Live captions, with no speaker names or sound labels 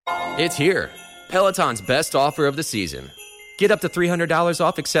It's here. Peloton's best offer of the season. Get up to $300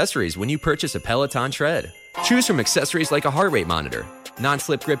 off accessories when you purchase a Peloton tread. Choose from accessories like a heart rate monitor,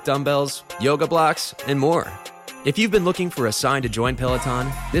 non-slip grip dumbbells, yoga blocks, and more. If you've been looking for a sign to join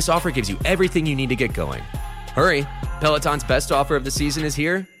Peloton, this offer gives you everything you need to get going. Hurry, Peloton's best offer of the season is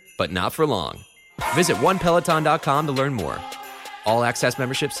here, but not for long. Visit onepeloton.com to learn more. All access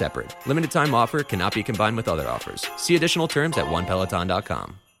membership separate. Limited time offer cannot be combined with other offers. See additional terms at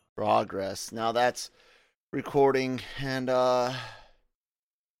onepeloton.com. Progress. Now that's recording, and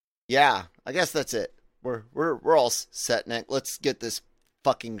yeah, I guess that's it. We're all set, Nick. Let's get this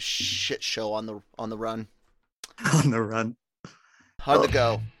fucking shit show on the run. On the run. Hard to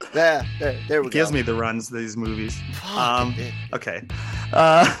go. There we go. Gives me the runs, these movies. Okay.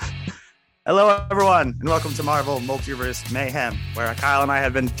 Hello, everyone, and welcome to Marvel Multiverse Mayhem, where Kyle and I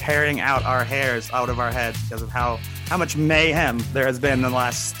have been tearing out our hairs out of our heads because of how much mayhem there has been in the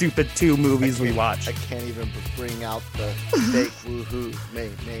last stupid 2 movies we watched. I can't even bring out the fake woohoo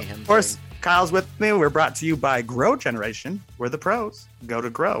mayhem. Of course, Kyle's with me. We're brought to you by Grow Generation. We're the pros. Go to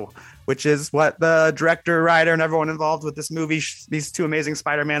Grow, which is what the director, writer, and everyone involved with this movie, these 2 amazing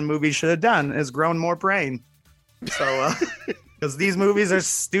Spider-Man movies, should have done, is grown more brain. So, because these movies are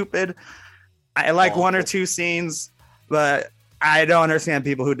stupid. I like one or 2 scenes, but I don't understand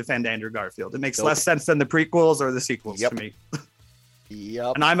people who defend Andrew Garfield. It makes less sense than the prequels or the sequels to me.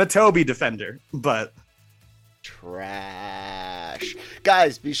 Yep. And I'm a Toby defender, but trash.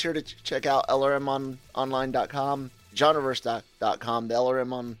 Guys, be sure to check out LRMonline.com, genreverse.com, the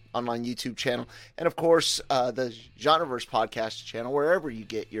LRM online YouTube channel, and of course, the Genreverse podcast channel, wherever you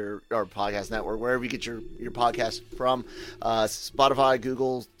get your podcast network, wherever you get your podcast from, Spotify,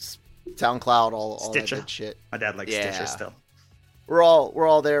 Google, SoundCloud, all that good shit. My dad likes Stitcher still. We're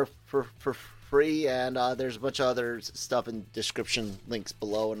all there for free, and there's a bunch of other stuff in description links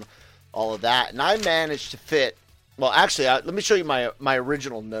below and all of that. And I managed to fit. Well, actually, let me show you my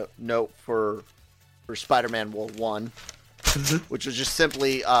original note for Spider-Man World 1, which was just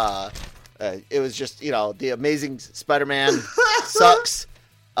simply it was just, the Amazing Spider-Man sucks.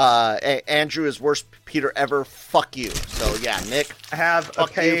 Andrew is worst Peter ever. Fuck you. So yeah, Nick, I have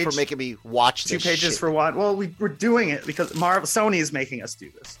fuck a page you for making me watch this 2 pages shit. for one. Well, we're doing it because Sony is making us do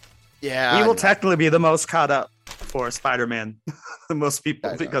this. Yeah, we will technically be the most caught up for Spider-Man. The most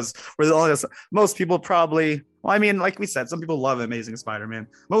people, because we're the only. Most people probably. Well, I mean, like we said, some people love Amazing Spider-Man.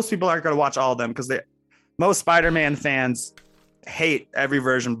 Most people aren't going to watch all of them because most Spider-Man fans hate every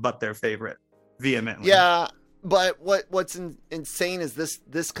version but their favorite vehemently. Yeah. But what's insane is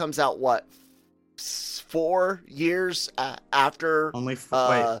this comes out 4 years after only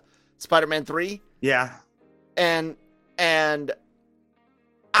Spider-Man 3. Yeah, and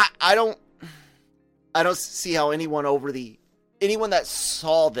I don't see how anyone that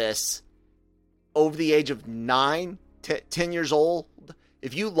saw this over the age of 9, 10 years old.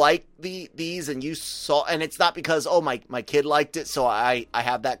 If you like these and you saw, and it's not because, my kid liked it, so I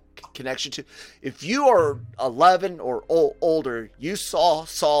have that connection to. If you are 11 or older, you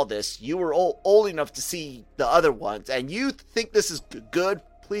saw this, you were old enough to see the other ones, and you think this is good,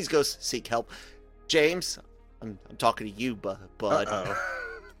 please go seek help. James, I'm talking to you, bud.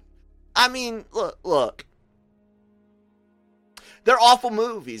 I mean, look. They're awful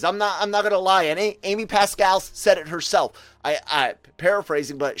movies. I'm not gonna lie. And Amy Pascal said it herself. I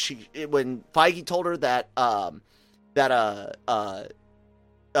paraphrasing, but when Feige told her that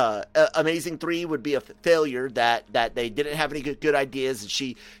Amazing 3 would be a failure, that they didn't have any good ideas, and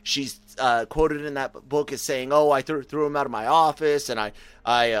she's quoted in that book as saying, I threw him out of my office, and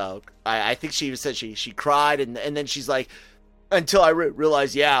I think she even said she cried, and then she's like, until I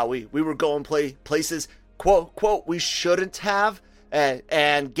realized, we were going places, quote, we shouldn't have. And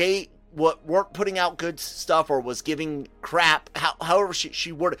weren't putting out good stuff or was giving crap. However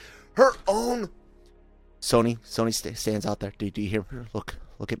she worded her own. Sony stands out there. Do you hear her? Look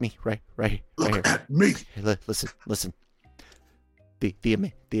at me, right here. At me. Hey, listen.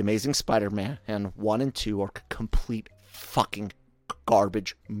 The Amazing Spider-Man and 1 and 2 are complete fucking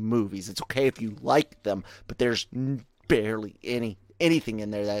garbage movies. It's okay if you like them, but there's barely anything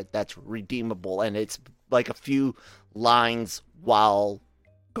in there that's redeemable, and it's like a few lines while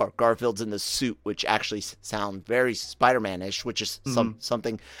Garfield's in the suit, which actually sound very Spider-Man-ish, which is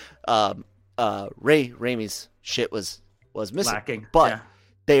something Raimi's shit was missing. Lacking. But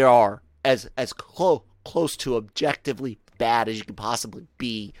they are as close to objectively bad as you can possibly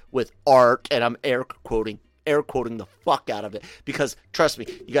be with art, and I'm air quoting the fuck out of it, because trust me,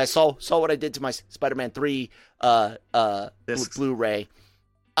 you guys saw what I did to my Spider-Man 3 Blu-ray.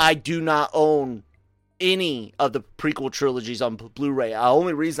 I do not own any of the prequel trilogies on Blu-ray. The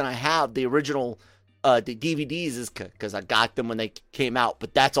only reason I have the original the DVDs is because I got them when they came out.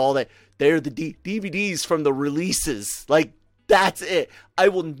 But that's all they're the DVDs from the releases. Like, that's it. I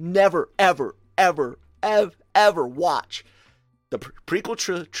will never, ever, ever, ever watch the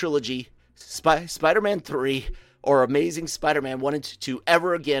prequel trilogy, Spider-Man 3, or Amazing Spider-Man 1 and 2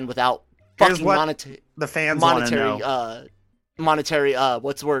 ever again without fucking the fans want to know. Monetary,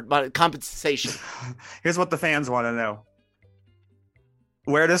 what's the word? Compensation. Here's what the fans want to know.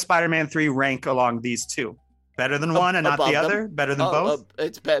 Where does Spider-Man 3 rank along these two? Better than one and not the other? Better than both?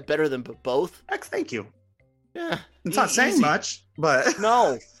 It's better than both. Thank you. Yeah. It's not saying much, but...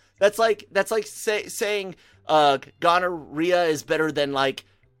 No. That's like saying gonorrhea is better than like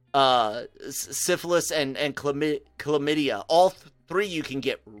syphilis and chlamydia. All three you can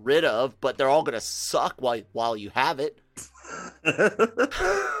get rid of, but they're all going to suck while you have it.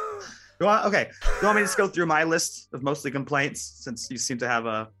 You want me to just go through my list of mostly complaints, since you seem to have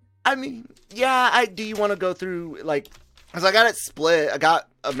a... I mean, yeah, do you want to go through, like, because I got it split. I got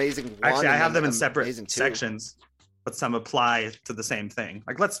Amazing 1. Actually, I have them in separate sections, but some apply to the same thing.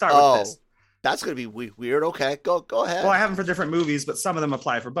 Like, let's start with this. That's going to be weird. Okay, go ahead. Well, I have them for different movies, but some of them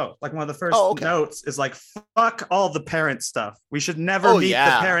apply for both. Like, one of the first notes is like, fuck all the parent stuff. We should never meet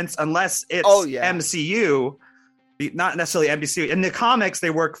the parents unless it's MCU, not necessarily NBC. In the comics, they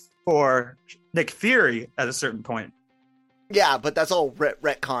work for Nick Fury at a certain point. Yeah, but that's all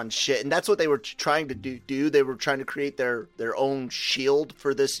retcon shit, and that's what they were trying to do. They were trying to create their own shield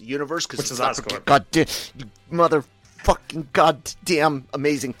for this universe, which is Oscorp. Goddamn, you motherfucking goddamn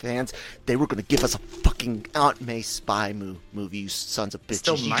Amazing fans! They were going to give us a fucking Aunt May spy movie. You sons of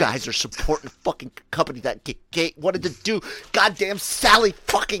bitches! You guys are supporting a fucking company that wanted to do goddamn Sally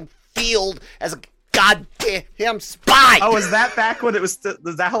fucking Field as a goddamn spy. Oh, was that back when it was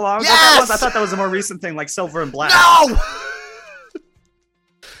that how long ago that was? I thought that was a more recent thing, like Silver and Black. No!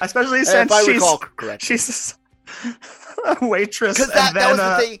 Especially since she's a waitress. Because that was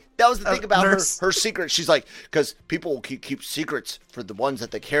the thing. That was the thing about her secret. She's like, because people will keep secrets for the ones that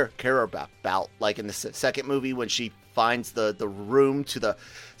they care about. Like in the second movie, when she finds the room to the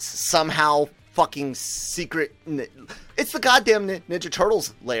somehow fucking secret. It's the goddamn Ninja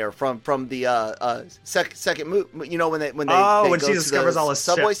Turtles lair from the second movie. You know when they when she discovers all the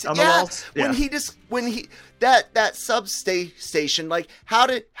subway on the walls. Yeah. When he that substation, like how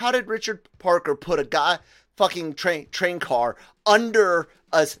did Richard Parker put a fucking train car under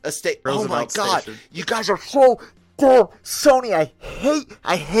a state? Oh my god, you guys are so Sony.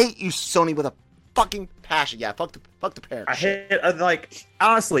 I hate you, Sony, with a fucking passion. Yeah, fuck the parents. I hate it. Like,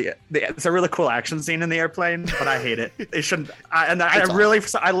 honestly, it's a really cool action scene in the airplane, but I hate it. They shouldn't. I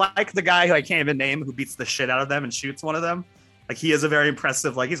like the guy who I can't even name who beats the shit out of them and shoots one of them. Like, he is a very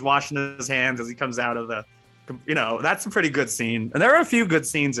impressive. Like, he's washing his hands as he comes out of the. That's a pretty good scene, and there are a few good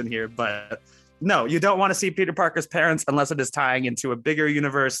scenes in here, but no, you don't want to see Peter Parker's parents unless it is tying into a bigger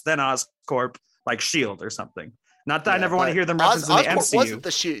universe than Oscorp, like S.H.I.E.L.D. or something. Not that I never want to hear them referenced in the MCU. Wasn't the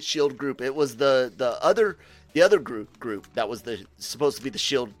S.H.I.E.L.D. group? It was the other group that was supposed to be the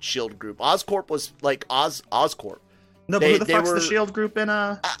S.H.I.E.L.D. group. Oscorp was like Oscorp. No, but who the fuck's the S.H.I.E.L.D. group in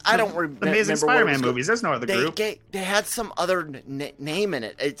I don't remember. Amazing Spider-Man movies. There's no other group. They had some other name in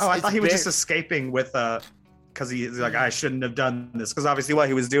it. I thought he was just escaping with because he's like, I shouldn't have done this, because obviously what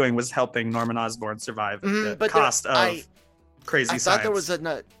he was doing was helping Norman Osborn survive the cost of crazy science. I thought there was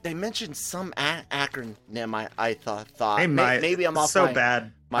they mentioned some acronym. I thought they might. Maybe I'm off. So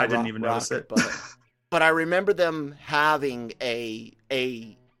bad. I didn't even notice it. But I remember them having a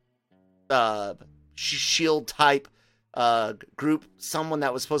S.H.I.E.L.D. type group, someone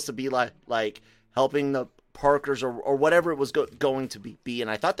that was supposed to be like helping the Parkers or whatever it was going to be, and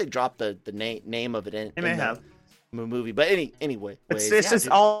I thought they dropped the name of it in the movie. But anyway, it's just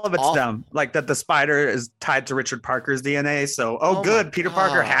all of it's dumb. Like that the spider is tied to Richard Parker's DNA. So good, Peter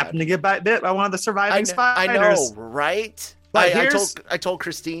Parker happened to get bit by one of the surviving spiders. I know, right? I told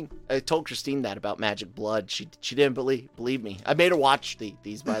Christine that about Magic Blood. She didn't believe me. I made her watch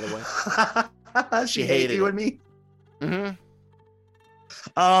these, by the way. She hated you and me. Mm-hmm.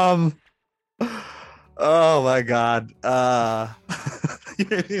 Oh my god. You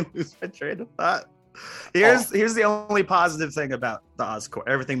made me lose my train of thought. Here's the only positive thing about the Oscorp,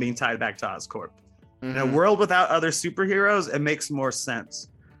 everything being tied back to Oscorp. Mm-hmm. In a world without other superheroes, it makes more sense.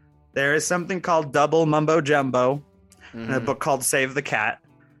 There is something called double mumbo jumbo in a book called Save the Cat,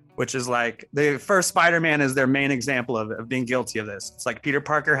 which is like the first Spider-Man is their main example of being guilty of this. It's like Peter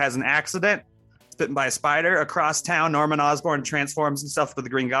Parker has an accident, bitten by a spider across town. Norman Osborn transforms himself to the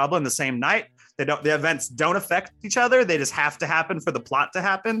Green Goblin the same night. The events don't affect each other. They just have to happen for the plot to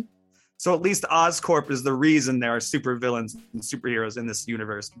happen. So at least Oscorp is the reason there are supervillains and superheroes in this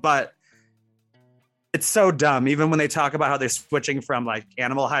universe. But it's so dumb. Even when they talk about how they're switching from like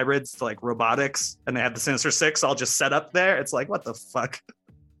animal hybrids to like robotics, and they have the Sinister Six all just set up there, it's like, what the fuck?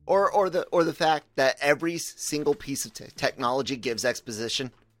 Or the fact that every single piece of technology gives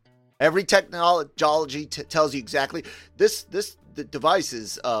exposition. Every technology tells you exactly the device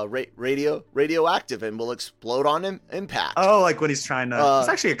is radioactive and will explode on impact. Oh, like when he's trying to. It's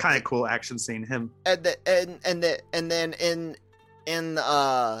actually a kind of cool action scene. Him and then in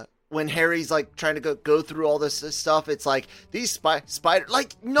when Harry's like trying to go through all this stuff, it's like these spider,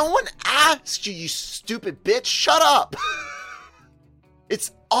 like no one asked you, you stupid bitch, shut up.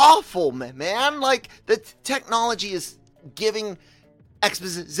 It's awful, man. Like the technology is giving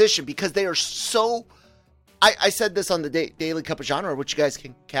exposition because they are so. I said this on the Daily Cup of Genre, which you guys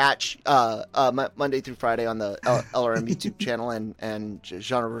can catch Monday through Friday on the LRM YouTube channel and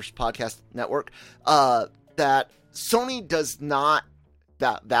Genreverse Podcast Network. That Sony does not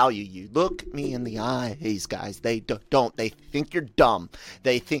value you. Look me in the eyes, guys. They don't. They think you're dumb.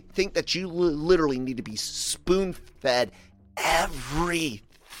 They think that you literally need to be spoon-fed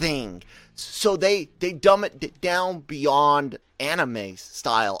everything. So they dumb it down beyond anime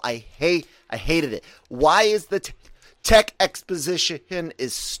style. I hated it. Why is the tech exposition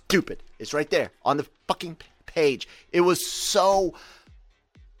is stupid? It's right there on the fucking page. It was so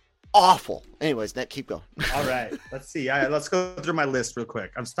awful. Anyways, Ned, keep going. All right, let's see. Let's go through my list real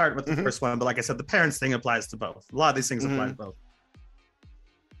quick. I'm starting with the first one, but like I said, the parents thing applies to both. A lot of these things apply to both.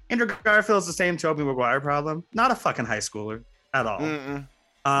 Andrew Garfield is the same Tobey Maguire problem. Not a fucking high schooler at all. Nope.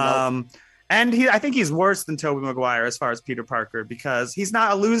 And I think he's worse than Tobey Maguire as far as Peter Parker because he's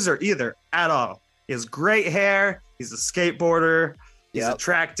not a loser either at all. He has great hair. He's a skateboarder. He's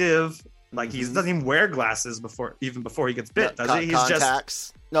attractive. Like he doesn't even wear glasses before he gets bit, does he? He's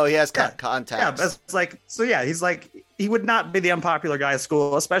contacts. No, he has contacts. Yeah, but it's like he's like he would not be the unpopular guy at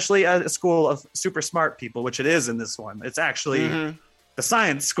school, especially a school of super smart people, which it is in this one. It's actually the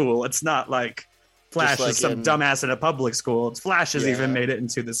science school. It's not like Flash is some dumbass in a public school. It's Flash has even made it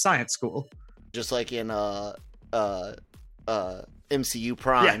into the science school. Just like in MCU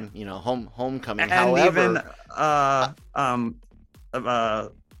Prime, Homecoming. And however, even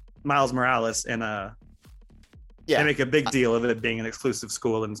Miles Morales and they make a big deal of it being an exclusive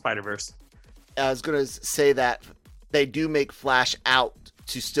school in Spider-Verse. I was gonna say that they do make Flash out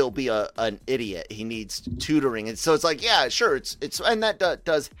to still be an idiot. He needs tutoring, and so it's like, yeah, sure, it's and that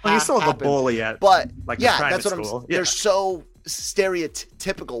does. Well, he's still the bully at, but like that's what school. They're so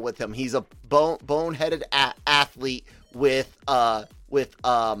stereotypical with him. He's a boneheaded athlete with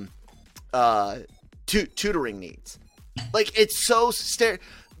tutoring needs. Like it's so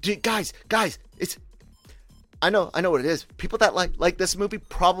Dude, guys, it's. I know what it is. People that like this movie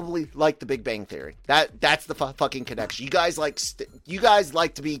probably like The Big Bang Theory. That's the fucking connection. You guys like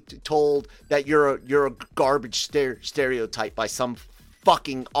to be told that you're a garbage stereotype by some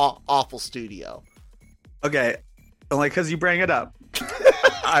fucking awful studio. Okay, only because you bring it up.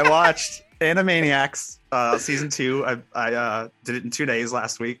 I watched Animaniacs season 2. I did it in 2 days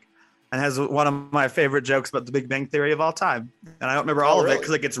last week, and has one of my favorite jokes about The Big Bang Theory of all time. And I don't remember all of it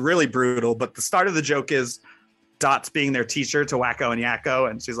because it gets really brutal. But the start of the joke is Dot's being their teacher to Wacko and Yakko,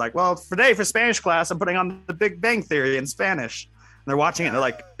 and she's like, well, today for Spanish class, I'm putting on The Big Bang Theory in Spanish. And they're watching it, and they're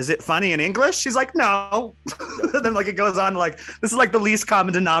like, is it funny in English? She's like, no. Then like it goes on like, this is like the least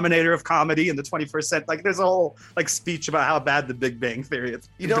common denominator of comedy in the 21st century. Like there's a whole like speech about how bad The Big Bang Theory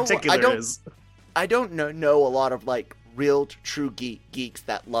in particular is. I don't know a lot of like real true geeks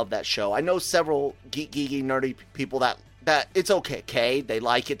that love that show. I know several geeky nerdy people that it's okay. They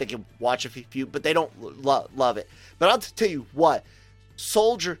like it. They can watch a few, but they don't love it. But I'll tell you what,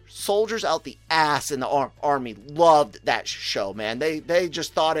 soldiers out the ass in the army loved that show, man. They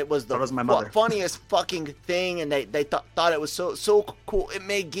just thought it was the funniest fucking thing, and they thought it was so cool. It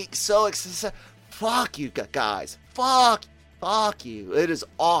made geeks so excited. Fuck you guys. Fuck you. It is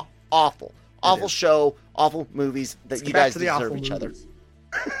awful. Awful show, awful movies that you guys deserve each other.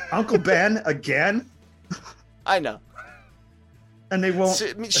 Uncle Ben again? I know. And they won't.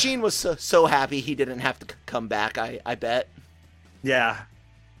 Sheen was so happy he didn't have to come back, I bet. Yeah.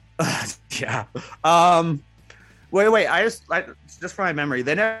 Yeah. Wait. Just from my memory,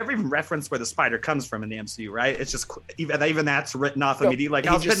 they never even reference where the spider comes from in the MCU, right? It's just even that's written off immediately. Like,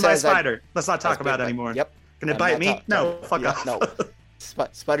 I was bitten by a spider. Let's not talk about it anymore. Yep. Can it bite me? No. Fuck off. No.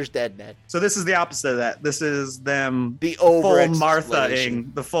 Spider's dead, Ned. So this is the opposite of that. This is them the full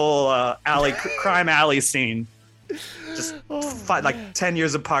Martha-ing, the full crime alley scene. Just like 10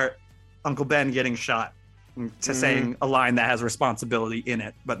 years apart, Uncle Ben getting shot. to saying a line that has responsibility in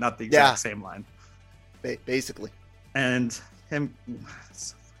it, but not the exact same line. Basically. And him,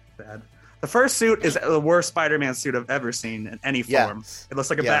 it's bad. The first suit is the worst Spider-Man suit I've ever seen in any form. Yes. It looks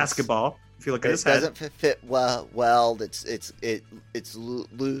like a basketball. If you look at his head, it doesn't fit well. It's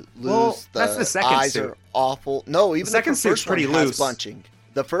loose. Well, that's the second eyes suit. Are awful. No, even the second suit's pretty loose. Bunching.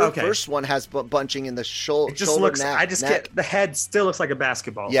 The first one has bunching in the shoulder. It just looks. I just neck. get the head still looks like a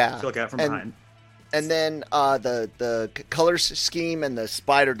basketball. Yeah, if you look at it from behind. And then the color scheme and the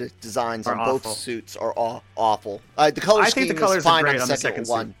spider designs on both suits are awful. The color scheme is fine on the second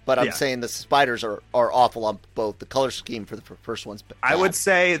one, but I'm saying the spiders are awful on both. The color scheme for the first one's bad. I would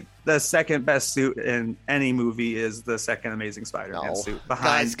say the second best suit in any movie is the second Amazing Spider-Man suit.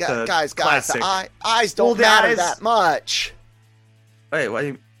 Behind guys, the eyes don't matter that much. Wait,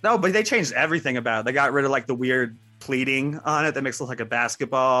 what? No, but they changed everything about it. They got rid of like the weird pleating on it that makes it look like a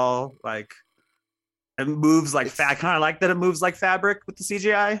basketball. Like it moves like I kind of like that it moves like fabric with the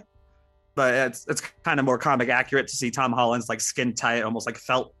CGI, but it's kind of more comic accurate to see Tom Holland's like skin tight, almost like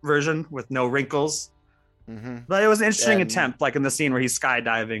felt version with no wrinkles. Mm-hmm. But it was an interesting attempt, like in the scene where he's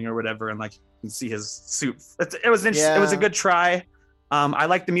skydiving or whatever, and like you can see his suit. It was interesting. It was a good try. I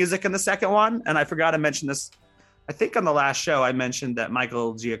like the music in the second one, and I forgot to mention this. I think on the last show I mentioned that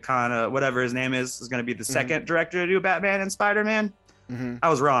Michael Giacchino, whatever his name is going to be the second director to do Batman and Spider-Man. Mm-hmm. I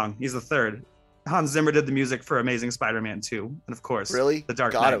was wrong. He's the third. Hans Zimmer did the music for Amazing Spider-Man 2, and of course, the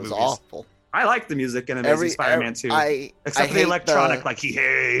Dark Knight movies. Awful. I like the music in Amazing Spider-Man 2, except for the electronic, like he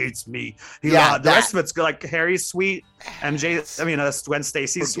hates me. The rest of it's good, like Harry's sweet, Gwen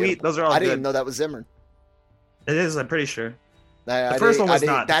Stacy's sweet. Those are all. I didn't even know that was Zimmer. It is. I'm pretty sure. The first one was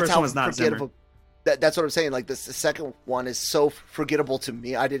not. The first one was not Zimmer. That's what I'm saying. Like the second one is so forgettable to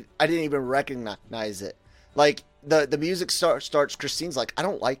me. I didn't even recognize it. Like the music starts. Christine's like, I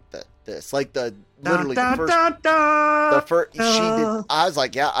don't like this. Like the first she did. I was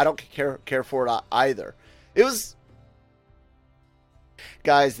like, yeah, I don't care for it either. It was,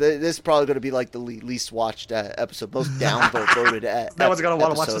 guys. This is probably going to be like the least watched episode, most downvoted no one's gonna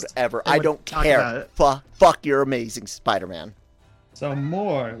want to watch this ever. I don't care. Fuck your Amazing Spider-Man. So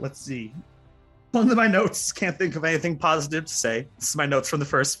more. Let's see. One of my notes, can't think of anything positive to say. This is my notes from the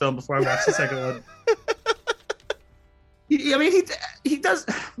first film before I watch the second one. He does.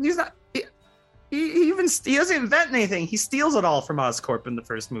 He's not. He doesn't invent anything. He steals it all from Oscorp in the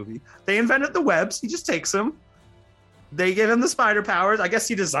first movie. They invented the webs. He just takes them. They give him the spider powers. I guess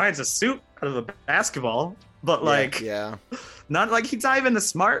he designs a suit out of a basketball, but not like he's not even the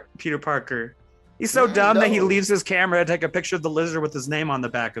smart Peter Parker. He's so dumb that he leaves his camera to take a picture of the lizard with his name on the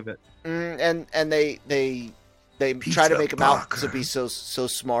back of it. And they try to make him out to be so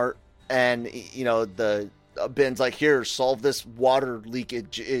smart, and the Ben's like, here, solve this water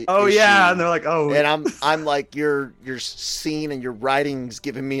leakage issue. And they're like, and I'm like, your scene and your writing's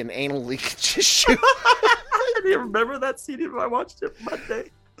giving me an anal leakage issue. I didn't remember that scene even I watched it Monday.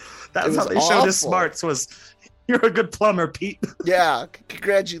 That's how they showed his smarts was, you're a good plumber, Pete. Yeah,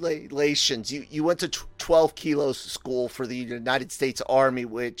 congratulations. You went to 12 kilos school for the United States Army,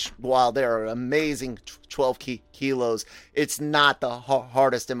 which, while they're amazing 12 kilos, it's not the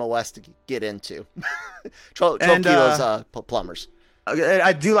hardest MOS to get into. 12 kilos plumbers.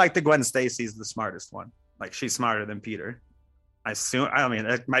 I do like the Gwen Stacy's the smartest one. Like, she's smarter than Peter.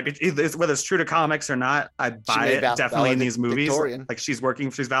 It might be whether it's true to comics or not. I buy it definitely in these movies. Victorian. Like she's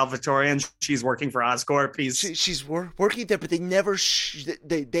Val Victorian. She's working for Oscorp. She's working there, but they never.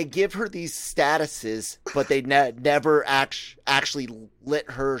 They give her these statuses, but they never actually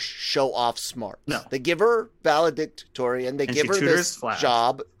let her show off smart. No, they give her valedictorian. They give her this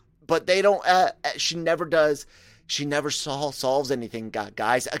job, but they don't. She never does. She never solves anything,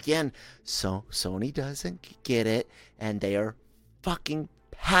 guys. Again, so Sony doesn't get it, and they are fucking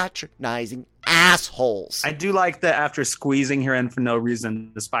patronizing assholes. I do like that after squeezing her in for no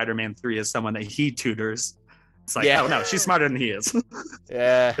reason, the Spider-Man 3 is someone that he tutors. It's like, oh no, she's smarter than he is.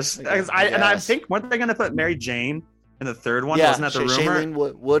 Yeah. I think, weren't they going to put Mary Jane in the third one? Wasn't that the rumor?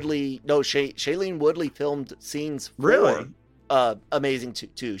 Shailene Woodley filmed scenes for Amazing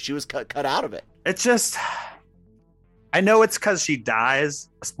too. She was cut out of it. It's just... I know it's because she dies.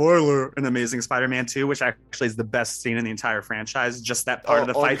 Spoiler in Amazing Spider-Man 2, which actually is the best scene in the entire franchise. Just that part of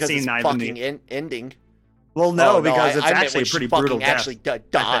the fight scene, not even the ending. Well, because it's actually a pretty brutal death. Actually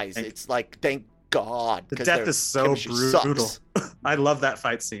dies. It's like, thank God. The death is so brutal. I love that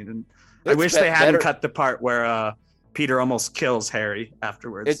fight scene, and I wish they hadn't cut the part where Peter almost kills Harry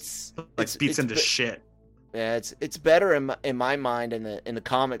afterwards. It's beats him to shit. Yeah, it's better in my mind in the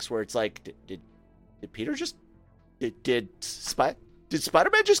comics where it's like, did Peter just. Did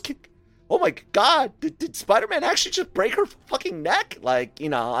Spider-Man just kick? oh my God, did Spider-Man actually just break her fucking neck? Like, you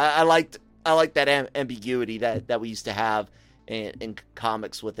know, I liked that ambiguity that we used to have in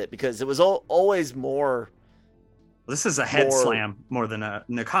comics with it, because it was always more. This is a head slam more than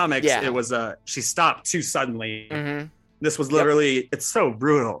in the comics. Yeah. It was she stopped too suddenly. Mm-hmm. This was literally, it's so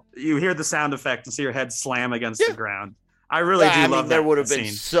brutal. You hear the sound effect and see your head slam against the ground. I really do love that. There would have been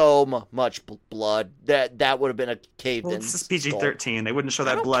so much blood that would have been a caved in. This is PG-13. They wouldn't show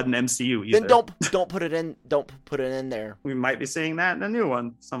that blood in MCU either. Then don't put it in. Don't put it in there. We might be seeing that in a new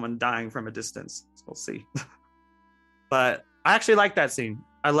one. Someone dying from a distance. We'll see. But I actually like that scene.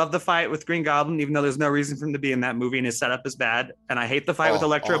 I love the fight with Green Goblin, even though there's no reason for him to be in that movie and his setup is bad. And I hate the fight with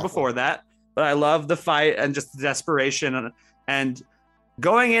Electro before that. But I love the fight and just the desperation. And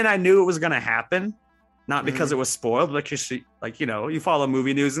going in, I knew it was going to happen. Not because it was spoiled, but you know, you follow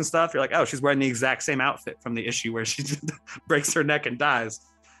movie news and stuff. You're like, oh, she's wearing the exact same outfit from the issue where she breaks her neck and dies.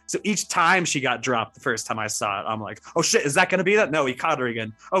 So each time she got dropped, the first time I saw it, I'm like, oh shit, is that going to be that? No, he caught her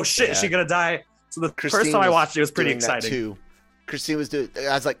again. Oh shit, is she going to die? So the first time I watched it was pretty exciting. Too. Christine was doing.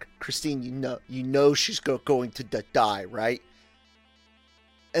 I was like, Christine, you know she's going to die, right?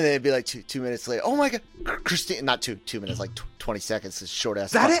 And then it'd be like two minutes later. Oh my God, Christine! Not 2 minutes, like 20 seconds. This short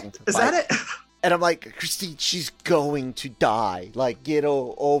ass. Is that it? And I'm like, Christine, she's going to die. Like, get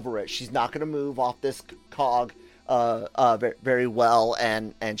over it. She's not going to move off this cog very, very well,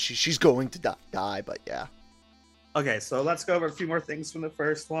 and she's going to die. But yeah. Okay, so let's go over a few more things from the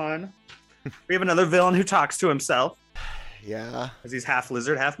first one. We have another villain who talks to himself. Yeah. Because he's half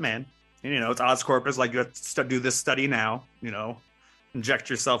lizard, half man. And, you know, it's Oscorp is like, you have to do this study now, you know,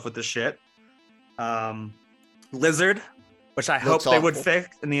 inject yourself with the shit. Lizard, which I hope they would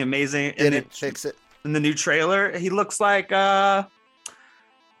fix in the amazing. Didn't fix it. In the new trailer, he looks like Killer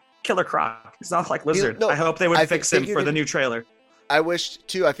Croc. He's not like Lizard. I hope they would fix him for the new trailer. I wish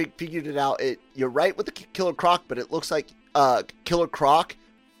too. I figured it out. You're right with the Killer Croc, but it looks like Killer Croc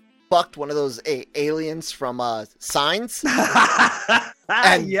fucked one of those aliens from Signs.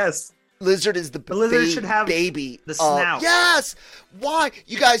 And yes, Lizard is the Lizard should have baby. The snout. Yes. Why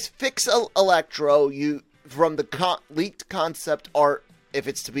you guys fix Electro? You from the leaked concept art. If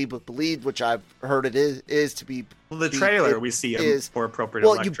it's to be believed, which I've heard it is to be. Well, the trailer we see is more appropriate.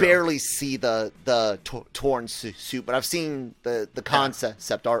 Well, Electro. You barely see the torn suit, but I've seen the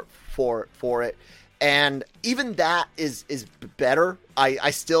concept art for it, and even that is better.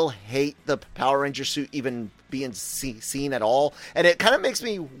 I still hate the Power Ranger suit even being seen at all, and it kind of makes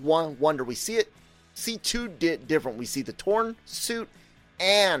me wonder. We see two different. We see the torn suit,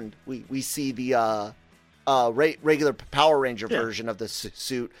 and we see the regular Power Ranger version of the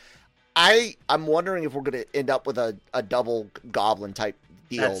suit. I'm wondering if we're going to end up with a double Goblin type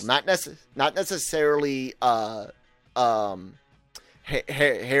deal. Not necessarily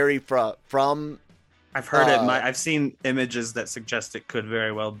Harry from. I've heard it. I've seen images that suggest it could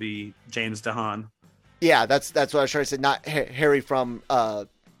very well be James DeHaan. Yeah, that's what I was trying to say. Not Harry from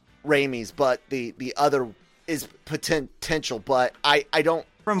Raimi's, but the other is potential. But I don't.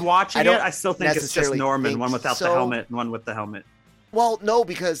 From watching I still think it's just Norman, one without the helmet and one with the helmet. Well, no,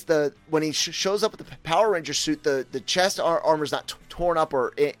 because when he shows up with the Power Ranger suit, the chest armor's not torn up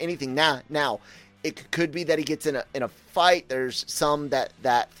or anything. Now, it could be that he gets in a fight. There's some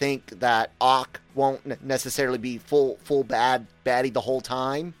that think that Ock won't necessarily be full baddie the whole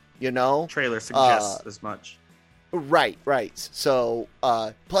time. You know, trailer suggests as much. Right. So,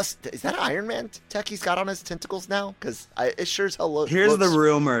 plus, is that Iron Man tech he's got on his tentacles now? Because it sure as hell looks. Here's the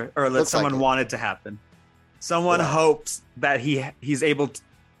rumor, or that someone wanted to happen. Someone hopes that he's able to,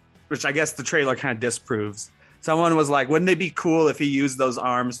 which I guess the trailer kind of disproves. Someone was like, wouldn't it be cool if he used those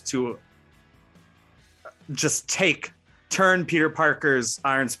arms to just turn Peter Parker's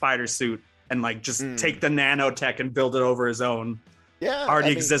Iron Spider suit and like just take the nanotech and build it over his own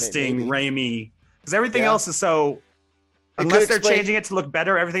already existing Raimi. Because everything else is so, unless they're changing it to look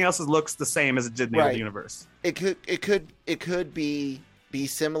better, everything else looks the same as it did in the old universe. It could be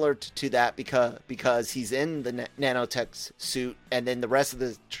similar to that because he's in the nanotech suit, and then the rest of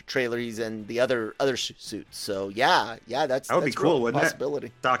the trailer he's in the other suit. So that would be cool, wouldn't possibility.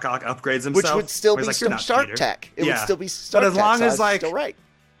 It? Doc Ock upgrades himself, which would still be Stark tech. It would still be Stark tech. But as long as still right.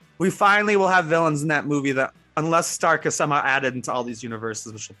 We finally will have villains in that movie that. Unless Stark is somehow added into all these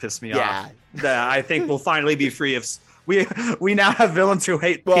universes, which will piss me off. I think we'll finally be free of. We now have villains who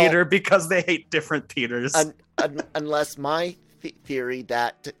hate Peter because they hate different Peters. Unless my theory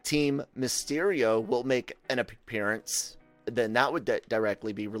that Team Mysterio will make an appearance, then that would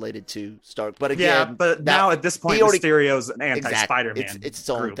directly be related to Stark. But again, now at this point, Mysterio's an anti-Spider-Man. It's its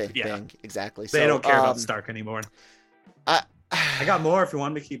own thing. Exactly. They don't care about Stark anymore. I got more if you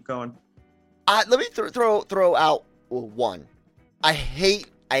want me to keep going. Let me throw out one. I hate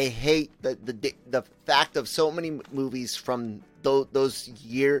the fact of so many movies from those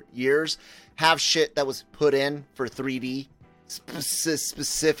years have shit that was put in for 3D,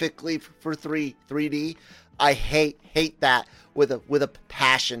 specifically for 3D. I hate that with a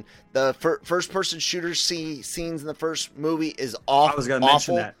passion. The first person shooter scenes in the first movie is awful. I was going to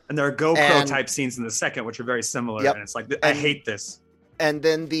mention that, and there are GoPro type scenes in the second, which are very similar. Yep. And it's like I hate this. And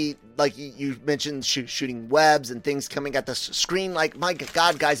then like you mentioned, shooting webs and things coming at the screen. Like, my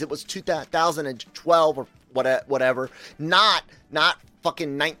God, guys, it was 2012 or whatever. Not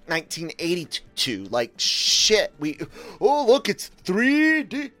fucking 1982. Like, shit. Look, it's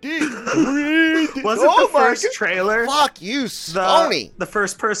 3D. 3D. Was it the first trailer? Fuck you, Sony. The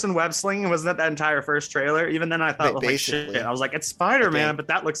first person web slinging, wasn't that entire first trailer? Even then, I thought, like, shit. I was like, it's Spider-Man, but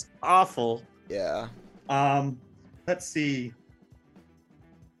that looks awful. Yeah. Let's see.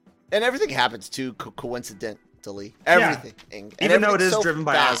 And everything happens too coincidentally. Everything. Yeah. And even though it is so driven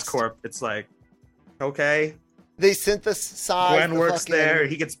by fast. Oscorp, it's like, okay. They synthesize. Gwen works there.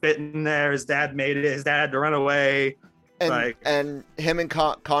 He gets bitten there. His dad made it. His dad had to run away. And him and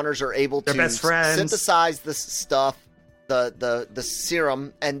Connors are able to best friends. synthesize this stuff, the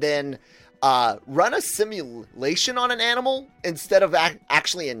serum, and then run a simulation on an animal instead of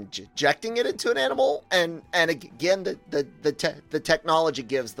actually injecting it into an animal. And again, the technology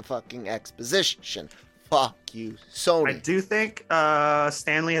gives the fucking exposition. Fuck you, Sony. I do think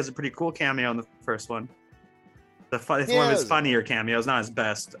Stanley has a pretty cool cameo in the first one. It's one of his funnier cameos, not his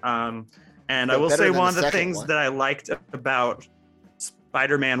best. And I will say one of the things that I liked about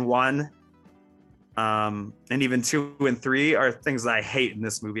Spider-Man 1 and even 2 and 3 are things that I hate in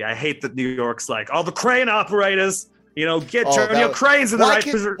this movie. I hate that New York's like, all the crane operators, turn your cranes in the right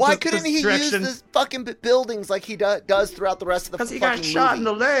direction. Why couldn't he use the fucking buildings like he does throughout the rest of the fucking movie? Because he got shot in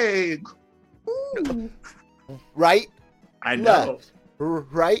the leg. Right? I know.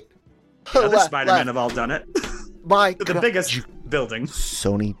 Right? Other Spider-Men have all done it. The biggest building.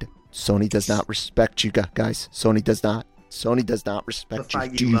 Sony does not respect you guys. Sony does not respect you.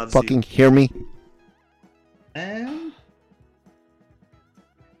 Do you fucking hear me? And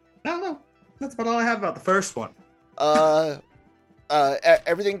I don't know. That's about all I have about the first one.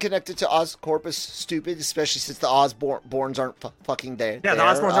 Everything connected to Oscorp is stupid, especially since the Osborns aren't fucking there. Yeah, the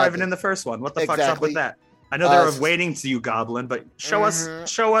Osborns aren't even in the first one. What the fuck's up with that? I know they were waiting to you, Goblin, but show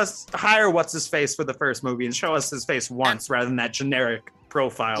us, hire what's his face for the first movie and show us his face once rather than that generic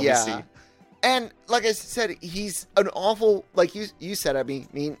profile we see. And like I said, he's an awful, like you said, I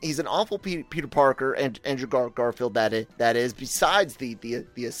mean, he's an awful Peter Parker and Andrew Garfield. That is. Besides the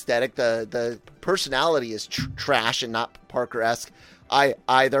aesthetic, the personality is trash and not Parker-esque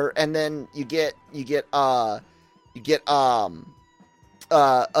either. And then you get an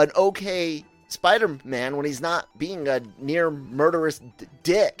okay Spider-Man when he's not being a near murderous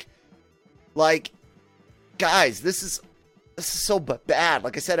dick. Like, guys, this is so bad.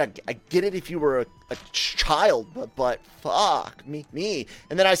 Like I said, I get it if you were a child, but fuck me.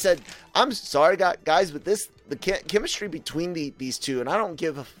 And then I said, I'm sorry, guys, but the chemistry between these two, and I don't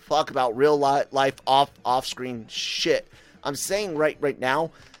give a fuck about real life off-screen shit. I'm saying right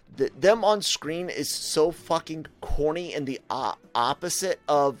now, them on screen is so fucking corny and the opposite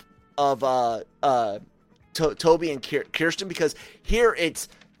of Toby and Kirsten, because here it's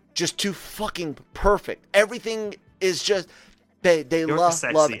just too fucking perfect. Everything is just they love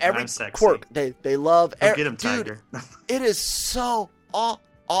every quirk. They love get him, Tiger. Dude, it is so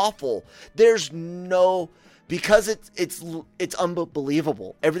awful. There's no, because it's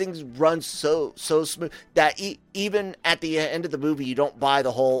unbelievable. Everything runs so smooth that even at the end of the movie, you don't buy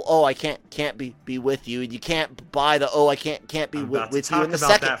the whole I can't be with you, and you can't buy the I can't be with you in the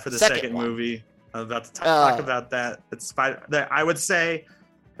second. That for the second movie. I'm about to talk about that. It's I would say.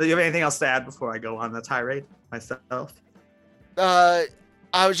 Do you have anything else to add before I go on the tirade myself? I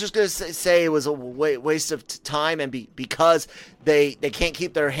was just going to say it was a waste of time, and because they can't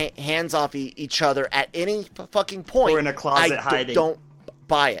keep their hands off each other at any fucking point. Or in a closet hiding. I don't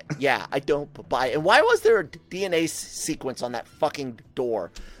buy it. Yeah, I don't buy it. And why was there a DNA sequence on that fucking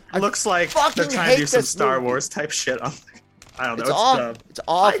door? It looks like they're trying to do some Star Wars type shit on. I don't know. It's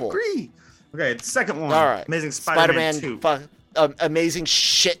awful. I agree. Okay, the second one. All right. Amazing Spider-Man 2. Amazing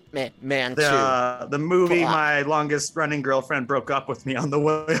shit, man. The movie my longest running girlfriend broke up with me on the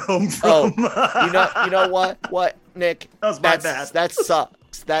way home from. You know what, Nick? That was my bad. That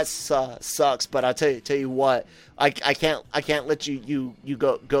sucks. That sucks. But I'll tell you what. I can't let you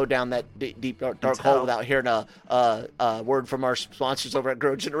go down that deep dark hole without hearing a word from our sponsors over at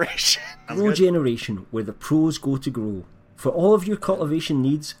Grow Generation. Grow Generation, where the pros go to grow. For all of your cultivation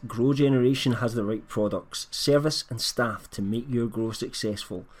needs, Grow Generation has the right products, service and staff to make your grow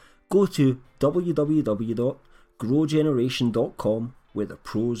successful. Go to www.growgeneration.com where the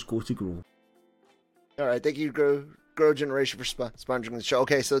pros go to grow. All right, thank you, Grow Generation, for sponsoring the show.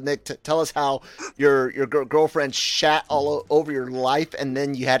 Okay, so Nick, tell us how your girlfriend shat all over your life, and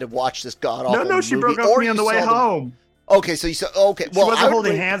then you had to watch this god-awful movie. No, she broke up with me on the way home. Okay, so you said, okay. Well, she wasn't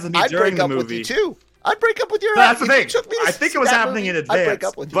holding hands with me during the movie. I'd break up with you, too. I'd break up with your ass. That's the thing. I think it was happening in advance,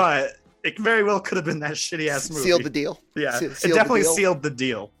 but it very well could have been that shitty-ass movie. Sealed the deal. Yeah, it definitely sealed the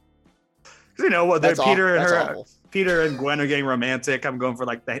deal. Because, you know, what? Peter and Gwen are getting romantic. I'm going for,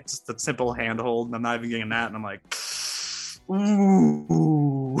 like, just a simple handhold, and I'm not even getting that, and I'm like,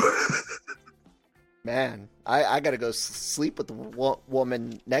 ooh. Man, I got to go sleep with the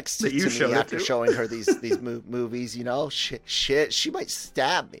woman next to me after showing her these movies, you know? Shit, she might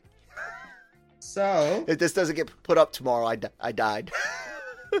stab me. So, if this doesn't get put up tomorrow, I died.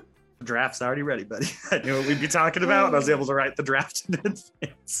 The draft's already ready, buddy. I knew what we'd be talking about, and I was able to write the draft in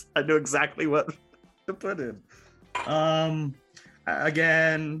advance. I knew exactly what to put in.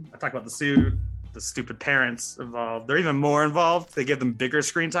 Again, I talk about the suit, the stupid parents involved. They're even more involved. They give them bigger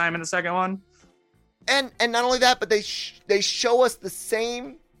screen time in the second one. And not only that, but they show us the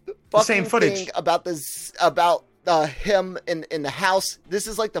same footage thing about him in the house. This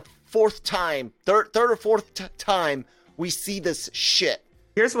is like the third or fourth time we see this shit.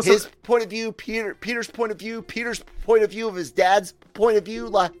 Here's what's his point of view, Peter's point of view, Peter's point of view of his dad's point of view.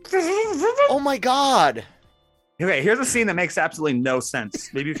 Like, oh my god. Okay, here's a scene that makes absolutely no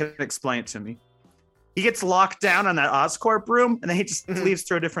sense. Maybe you can explain it to me. He gets locked down on that Oscorp room, and then he just leaves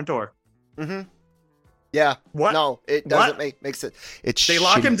through a different door. Mm-hmm. Yeah. What? No, it doesn't make sense. They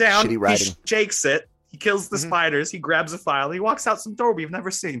lock him down. He shakes it. He kills the spiders. He grabs a file. He walks out some door we've never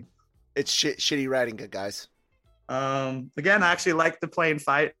seen. It's shitty writing, guys. Again, I actually like the plane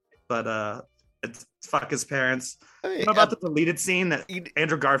fight, but it's fuck his parents. I mean, about the deleted scene that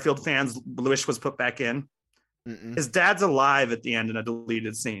Andrew Garfield fans wish was put back in. Mm-mm. His dad's alive at the end in a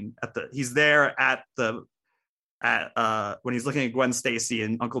deleted scene. He's there when he's looking at Gwen Stacy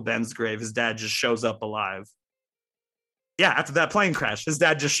and Uncle Ben's grave. His dad just shows up alive. Yeah, after that plane crash, his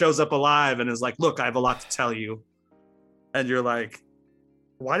dad just shows up alive and is like, "Look, I have a lot to tell you." And you're like,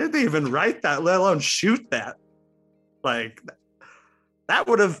 why did they even write that, let alone shoot that? Like, that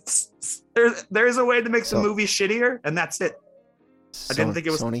would have... There's a way to make the movie shittier, and that's it. I didn't think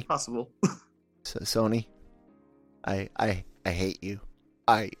it was possible. Sony, I hate you.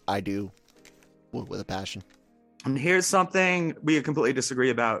 I do. With a passion. And here's something we completely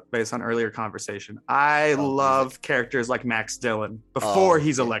disagree about based on earlier conversation. I love characters like Max Dillon before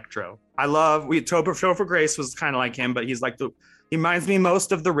he's Electro. Topher Grace was kind of like him, but he's like he reminds me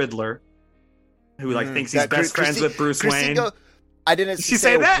most of the Riddler, who thinks he's best friends with Bruce Wayne. I didn't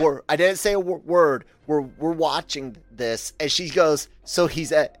say that. Word. I didn't say a word. We're watching this, and she goes, "So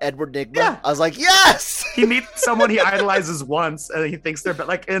he's Edward Nygma?" Yeah. I was like, "Yes." He meets someone he idolizes once, and he thinks they're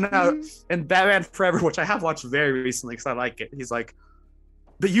like in Batman Forever, which I have watched very recently because I like it. He's like,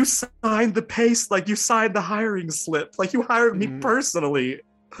 "But you signed the pace, like you signed the hiring slip, like you hired me personally."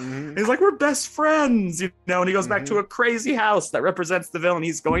 Mm-hmm. He's like, "We're best friends," and he goes back to a crazy house that represents the villain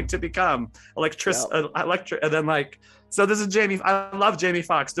he's going to become, Electra, and then So this is Jamie. I love Jamie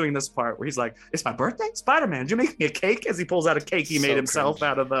Foxx doing this part where he's like, "It's my birthday, Spider-Man. Did you make me a cake?" As he pulls out a cake he made himself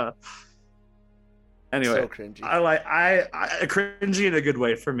out of the. Anyway, so cringy. I cringy in a good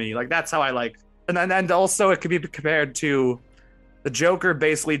way for me. Like that's how I like, and also it could be compared to the Joker.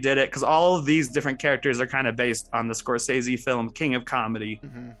 Basically, did it because all of these different characters are kind of based on the Scorsese film King of Comedy,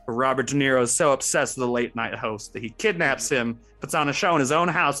 where Robert De Niro is so obsessed with the late night host that he kidnaps him, puts on a show in his own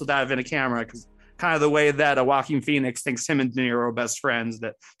house without having a camera because. Kind of the way that Joaquin Phoenix thinks him and De Niro are best friends,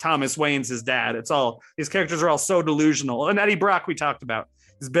 that Thomas Wayne's his dad. It's all, these characters are all so delusional. And Eddie Brock, we talked about,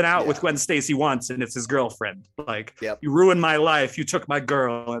 has been out with Gwen Stacy once and it's his girlfriend. Like, you ruined my life. You took my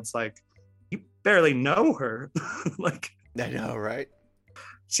girl. It's like, you barely know her. Like, I know, right?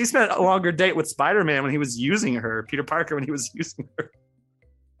 She spent a longer date with Spider-Man when he was using her, Peter Parker when he was using her.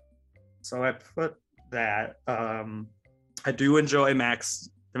 So I put that. I do enjoy Max.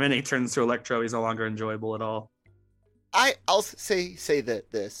 The minute he turns to Electro, he's no longer enjoyable at all. I'll say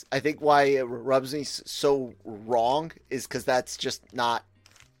that this. I think why it rubs me so wrong is because that's just not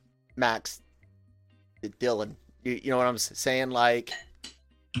Max Dillon. You know what I'm saying? Like,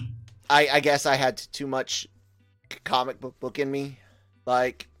 I guess I had too much comic book in me.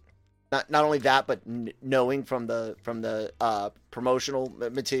 Like, not only that, but knowing from the promotional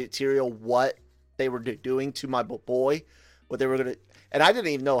material what they were doing to my boy, what they were gonna. and I didn't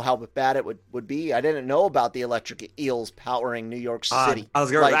even know how bad it would be. I didn't know about the electric eels powering New York City. I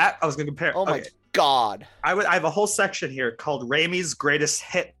was going to compare. Oh my God. I have a whole section here called Raimi's greatest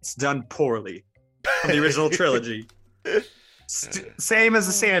hits done poorly from the original trilogy. Same as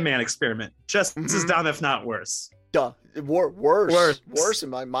the Sandman experiment, just as dumb, if not worse. Worse in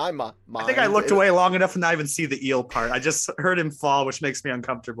my mind. I think I looked away long enough to not even see the eel part. I just heard him fall, which makes me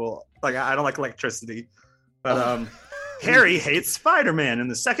uncomfortable. Like, I don't like electricity. But Harry hates Spider-Man in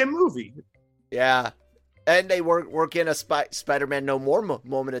the second movie. Yeah. And they work in a Spider-Man No More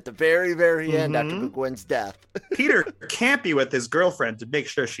moment at the very, very end after Gwen's death. Peter can't be with his girlfriend to make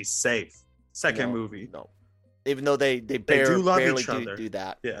sure she's safe. Second movie. No. Even though they barely do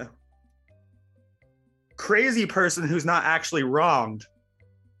that. Yeah. Crazy person who's not actually wronged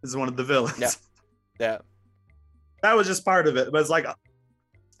is one of the villains. Yeah. That was just part of it. But it's like,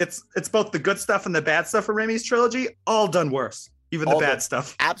 it's both the good stuff and the bad stuff from Raimi's trilogy, all done worse. Even the bad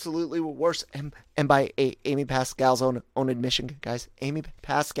stuff. Absolutely worse. And by Amy Pascal's own admission, guys, Amy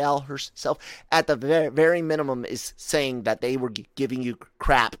Pascal herself, at the very minimum, is saying that they were giving you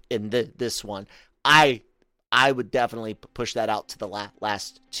crap in this one. I would definitely push that out to the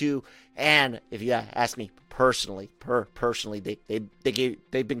last two. And if you ask me personally,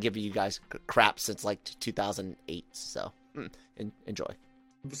 they've been giving you guys crap since like 2008. So enjoy.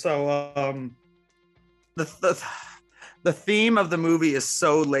 So the theme of the movie is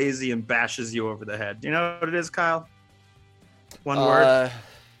so lazy and bashes you over the head. Do you know what it is, Kyle? One word.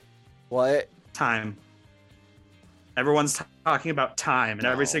 What? Time. Everyone's talking about time, and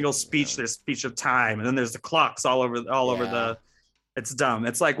every single speech there's speech of time, and then there's the clocks all over the. It's dumb.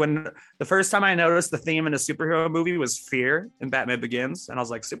 It's like when the first time I noticed the theme in a superhero movie was fear in Batman Begins, and I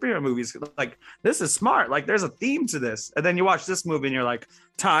was like, superhero movies, like, this is smart. Like, there's a theme to this. And then you watch this movie and you're like,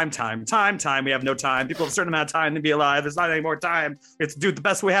 time. We have no time. People have a certain amount of time to be alive. There's not any more time. We have to do the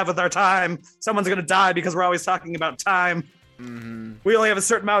best we have with our time. Someone's gonna die because we're always talking about time. Mm-hmm. We only have a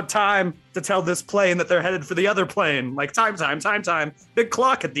certain amount of time to tell this plane that they're headed for the other plane. Like, time. Big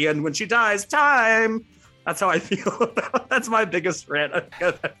clock at the end when she dies. Time. That's how I feel about. That's my biggest rant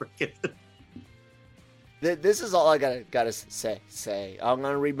I've ever given. This is all I gotta say. I'm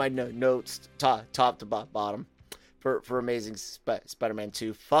gonna read my notes top to bottom for Amazing Spider-Man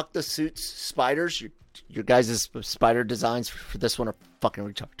 2. Fuck the suits, spiders. Your guys' spider designs for this one are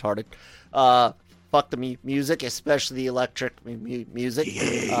fucking retarded. Fuck the music, especially the electric music.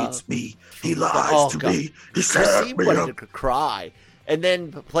 He hates me. He lies to me. He set me up. To cry. And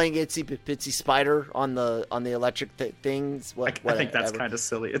then playing Itsy Bitsy Spider on the electric things. I think that's kind of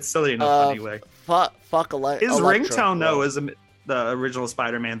silly. It's silly in a funny way. Fuck His ringtone, though, is the original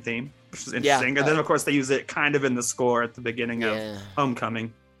Spider-Man theme, which is interesting. And then, of course, they use it kind of in the score at the beginning of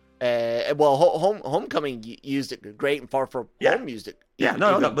Homecoming. Homecoming used it great, and Far From Home used it.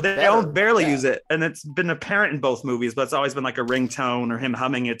 But they don't barely use it, and it's been apparent in both movies. But it's always been like a ringtone or him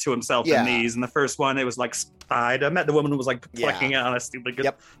humming it to himself in these. In the first one, it was like Spider-Man. The woman was like plucking it on a stupid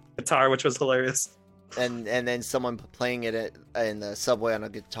guitar, which was hilarious. And then someone playing it in the subway on a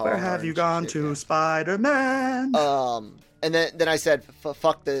guitar. Where have you gone to, Spider-Man? And then I said,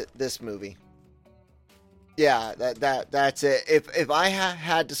 fuck this movie. Yeah, that's it. If I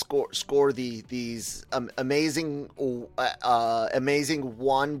had to score these amazing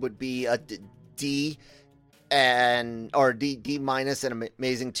one would be a D or D minus, and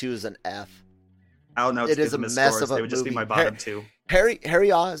amazing 2 is an F. I don't know. It is a mess of a movie. It would just be my bottom 2.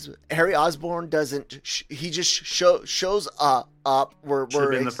 Harry Osborn doesn't. He just shows up.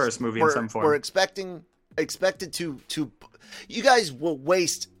 We're in the first movie in some form. We're expected to. You guys will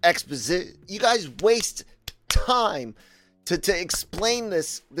waste exposition. You guys waste time to explain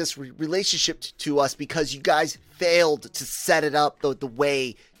this relationship to us because you guys failed to set it up the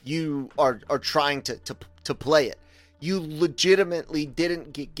way you are trying to play it. You legitimately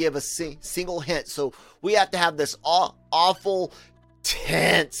didn't give a single hint, so we have to have this awful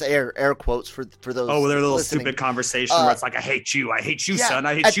tense air quotes for those. Oh, their little listening. Stupid conversation where it's like, I hate you, son,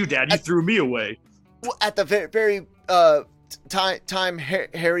 I hate you, Dad, you threw me away. At the very time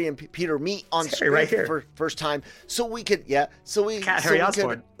Harry and Peter meet on screen right for first time, so we could Harry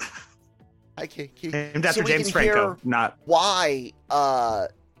Osborn. Named after James Franco, not why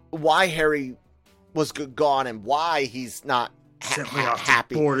Harry was gone and why he's not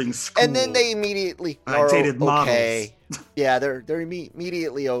happy. Boarding school. And then they immediately dated models. Okay. Yeah, they're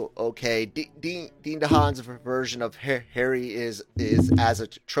immediately okay. Dean DeHaan's version of Harry is as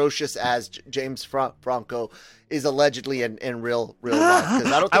atrocious as James Franco is allegedly in real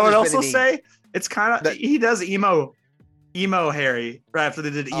life. I would also say it's kind of he does emo Harry right after they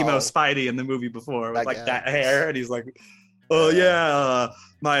did emo Spidey in the movie before with like that hair, and he's like, Oh yeah,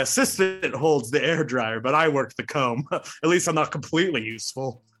 my assistant holds the air dryer, but I work the comb. At least I'm not completely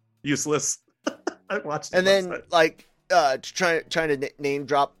useless. I watched. And then trying to name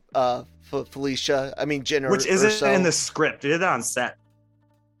drop Felicia. I mean Jen, which isn't in the script. They did it on set.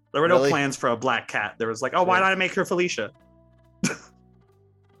 There were no plans for a black cat. There was like, oh, why not make her Felicia?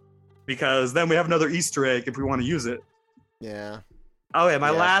 Because then we have another Easter egg if we want to use it. Yeah. Oh yeah, my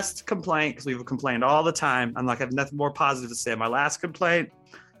last complaint, because we've complained all the time. I'm like, I have nothing more positive to say. My last complaint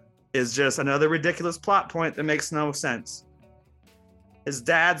is just another ridiculous plot point that makes no sense. His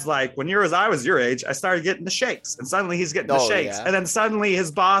dad's like, I was your age, I started getting the shakes, and suddenly he's getting the shakes, and then suddenly his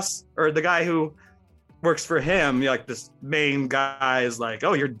boss or the guy who works for him, like this main guy, is like,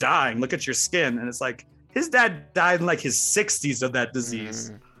 oh, you're dying. Look at your skin, and it's like his dad died in like his 60s of that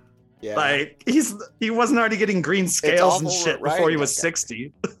disease. Yeah. Like he wasn't already getting green scales and shit before he was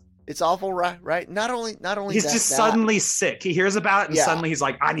 60. It's awful, right? Not only he's just suddenly sick. He hears about it and suddenly he's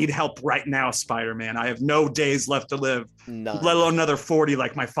like, I need help right now, Spider-Man. I have no days left to live, let alone another 40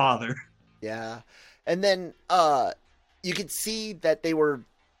 like my father. Yeah. And then you could see that they were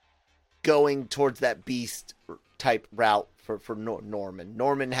going towards that beast type route for Norman.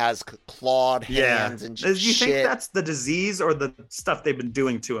 Norman has clawed hands and shit. Do you think that's the disease or the stuff they've been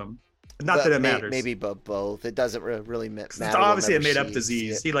doing to him? Not that it matters. Maybe both. It doesn't really matter. It's obviously a made-up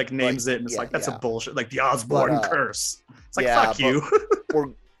disease. He like names it and it's like, that's a bullshit. Like the Osborn curse. It's like, fuck you.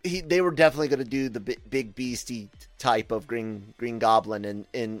 They were definitely going to do the big beastie type of Green Goblin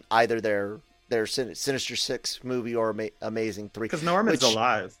in either their Sinister Six movie or Amazing 3. Because Norman's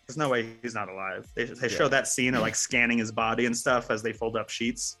alive. There's no way he's not alive. They show that scene of like scanning his body and stuff as they fold up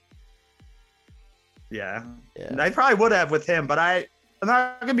sheets. Yeah. And I probably would have with him, but I'm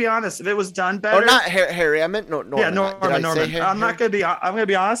not gonna be honest. If it was done better, not Harry. I meant Norman. Yeah, Norman. I'm gonna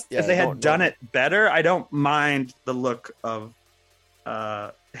be honest. If they had done it better, I don't mind the look of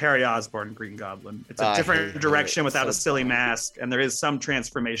Harry Osborn Green Goblin. It's a different direction without a silly mask, and there is some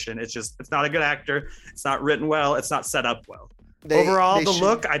transformation. It's not a good actor. It's not written well. It's not set up well. Overall, the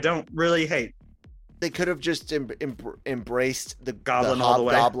look I don't really hate. They could have just embraced the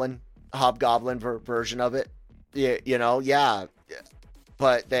Hobgoblin version of it. Yeah.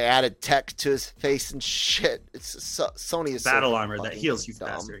 But they added tech to his face and shit. It's Sony is battle armor that heals you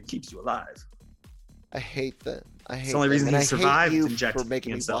faster and keeps you alive. I hate that. It's the only reason he survived injecting for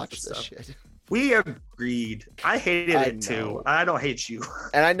making me watch this stuff. shit. We agreed. I hated it too. I don't hate you.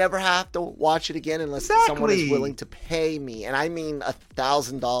 And I never have to watch it again unless someone is willing to pay me. And I mean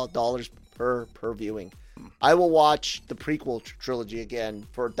 $1,000 per viewing. I will watch the prequel trilogy again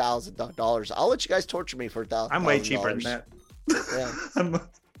for $1,000. I'll let you guys torture me for $1,000. I'm way cheaper than that. Yeah.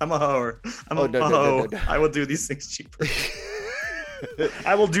 I'm a hoe. No. I will do these things cheaper.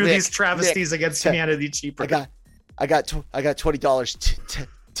 I will do these travesties against humanity cheaper. I got $20.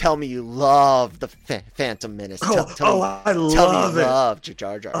 Tell me you love the Phantom Menace. I love it. Love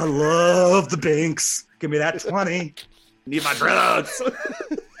Jar Jar. I love the Binks. Give me that 20. Need my drugs.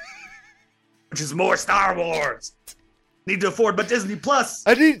 Which is more Star Wars. Need to afford but Disney Plus.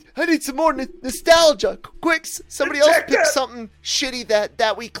 I need some more nostalgia. Quick, somebody else pick something shitty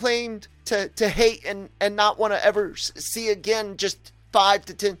that we claimed to hate and not want to ever see again just 5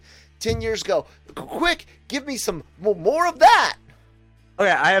 to 10 years ago. Quick, give me some more of that. Okay,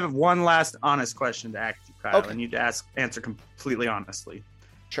 I have one last honest question to ask you, Kyle. I need to answer completely honestly.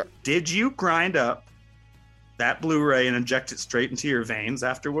 Sure. Did you grind up that Blu-ray and inject it straight into your veins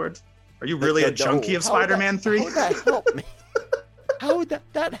afterwards? Are you really a junkie of Spider-Man 3? How would that help me? How would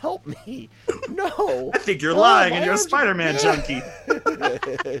that help me? No. I think you're lying and you're a Spider-Man junkie.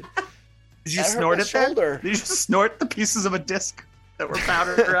 Did you snort it there? Did you snort the pieces of a disc that were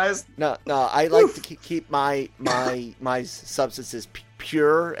powderized? No. I like to keep my substances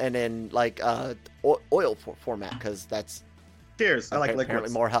pure and in like oil format because that's. Cheers. I like liquids.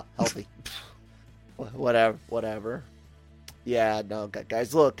 Apparently more healthy. Whatever. Yeah, no,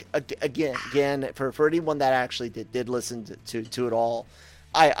 guys, look, again, for anyone that actually did listen to it all,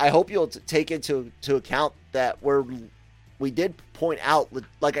 I hope you'll take into account that we did point out,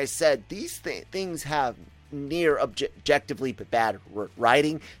 like I said, these things have near objectively bad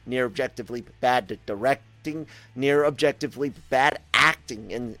writing, near objectively bad directing, near objectively bad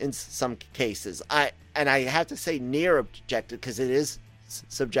acting in some cases. I have to say near objective because it is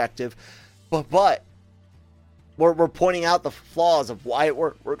subjective, but we're pointing out the flaws of why it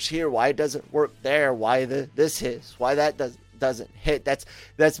works here, why it doesn't work there, why this hits, why that doesn't hit.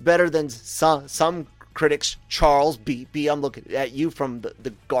 That's better than some critics. Charles B, I'm looking at you from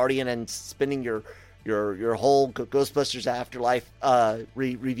the Guardian and spending your whole Ghostbusters Afterlife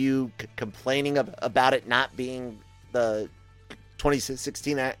review complaining about it not being the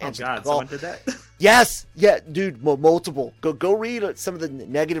 2016 Oh answered God, the call. someone did that. Yes, yeah, dude, multiple. Go read some of the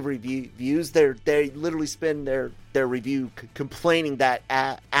negative reviews. They literally spend their review complaining that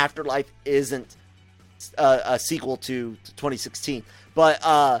Afterlife isn't a sequel to 2016. But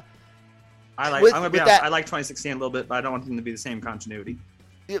I'm gonna be honest. I like 2016 a little bit, but I don't want them to be the same continuity.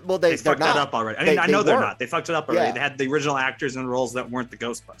 Well, they fucked that up already. I mean, I know they're not. They fucked it up already. Yeah. They had the original actors in roles that weren't the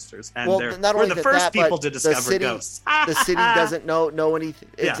Ghostbusters, and we're the first people to discover ghosts. The city doesn't know anything.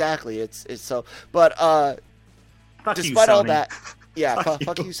 Yeah. Exactly. It's so. But fuck despite you, all Sony. that, yeah,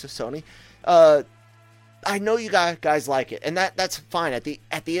 fuck you, Sony. I know you guys like it, and that's fine. At the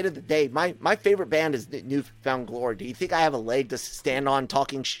end of the day, my favorite band is New Found Glory. Do you think I have a leg to stand on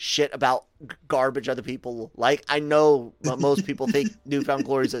talking shit about garbage other people like? I know most people think New Found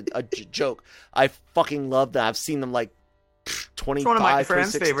Glory is a joke. I fucking love them. I've seen them like 25, one of my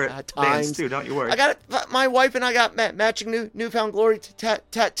friends' 26 favorite times bands too. Don't you worry. I got my wife and I got matching New Found Glory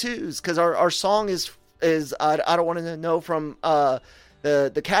tattoos because our song is I don't want to know from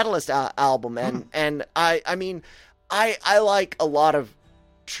the Catalyst album, and I mean I like a lot of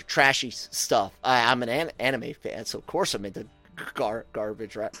trashy stuff. I'm an anime fan, so of course I'm into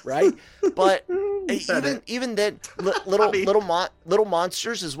garbage, right? But even then, Little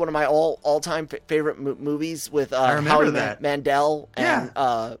Monsters is one of my all-time favorite movies with Howie Mandel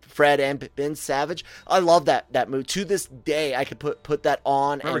and Fred and Ben Savage. I love that movie. To this day, I could put that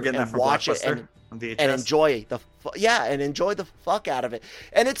on and watch it and enjoy the fuck out of it.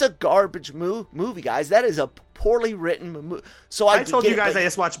 And it's a garbage movie, guys. That is a poorly written movie. So I told you guys I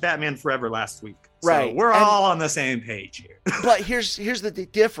just watched Batman Forever last week. Right. So we're all on the same page here. But here's the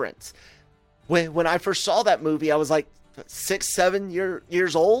difference. When I first saw that movie, I was like 6-7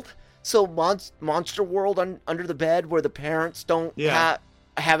 years old. So Monster World under the bed where the parents don't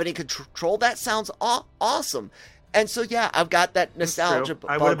have any control. That sounds awesome. And so, yeah, I've got that nostalgia.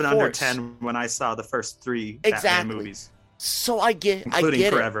 I would have been under 10 when I saw the first 3 Batman movies. So I get including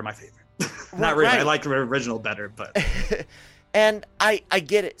it. Forever, my favorite. Not really. Right. I like the original better, but and I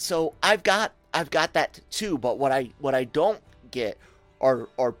get it. So I've got that too. But what I don't get are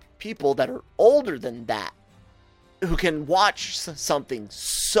people that are older than that who can watch something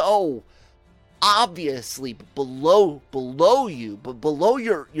so obviously below you, but below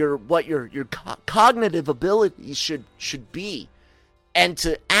your what your cognitive abilities should be, and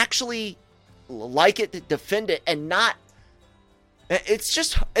to actually like it, to defend it, and not. It's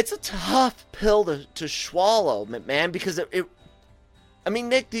a tough pill to swallow, man, because it I mean,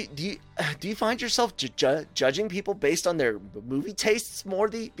 Nick, do you find yourself judging people based on their movie tastes more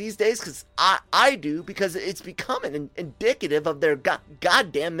these days? Because I do, because it's becoming indicative of their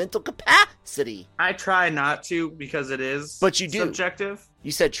goddamn mental capacity. I try not to, because it is subjective.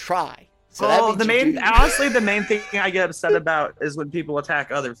 You said try. So honestly, the main thing I get upset about is when people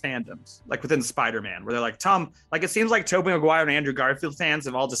attack other fandoms, like within Spider-Man, where they're like, it seems like Tobey Maguire and Andrew Garfield fans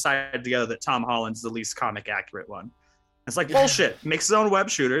have all decided together that Tom Holland's the least comic accurate one. It's like bullshit. Makes his own web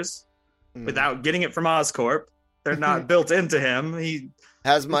shooters without getting it from Oscorp. They're not built into him. He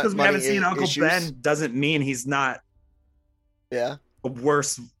has because we haven't seen Uncle Ben doesn't mean he's not. Yeah.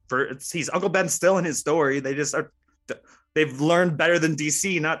 Worse. He's Uncle Ben's still in his story. They just are. They've learned better than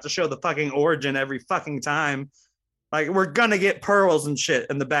DC not to show the fucking origin every fucking time. Like, we're gonna get pearls and shit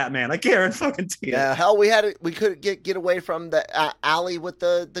in the Batman. I guarantee you. Yeah, hell, we could get away from the alley with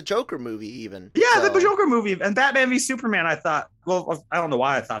the Joker movie even. Yeah, the Joker movie and Batman v Superman. I thought, well, I don't know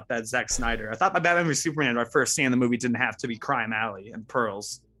why I thought that. Zack Snyder. I thought my Batman v Superman, my first scene in the movie, didn't have to be Crime Alley and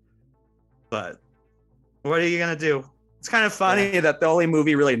pearls. But what are you gonna do? It's kind of funny that the only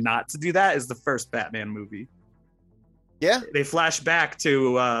movie really not to do that is the first Batman movie. Yeah, they flash back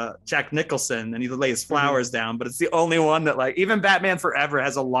to Jack Nicholson and he lays flowers down, but it's the only one that, like, even Batman Forever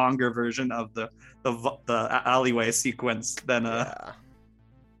has a longer version of the alleyway sequence than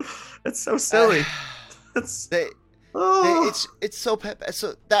It's so silly. It's so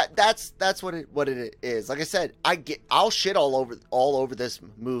that's what it is. Like I said, I'll shit all over this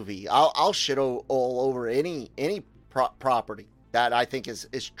movie. I'll shit all over any property that I think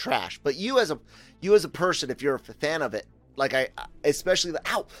is trash. But you as a person, if you're a fan of it, like especially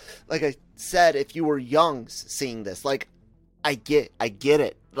like I said, if you were young seeing this, like I get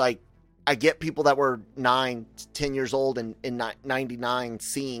it. Like I get people that were 9-10 years old in 99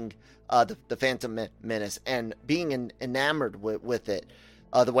 seeing the Phantom Menace and being enamored with it.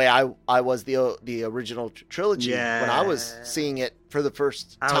 The way I was the original trilogy when I was seeing it for the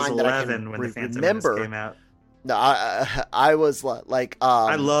first time. I was 11 that I can when the Phantom remember. Menace came out. No, I was like,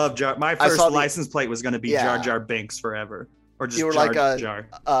 I love my first license plate was going to be Jar Jar Binks forever, Or just you were Jar like Jar?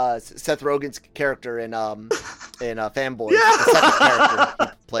 Seth Rogen's character in Fanboys. Yeah. The second character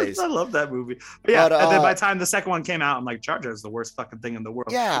he plays. I love that movie. But yeah, But, and then by the time the second one came out, I'm like, Jar Jar is the worst fucking thing in the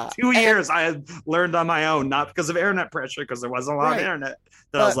world. Yeah, For 2 years, I had learned on my own, not because of internet pressure, because there wasn't a lot of internet.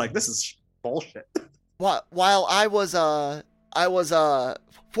 That I was like, this is bullshit. While I was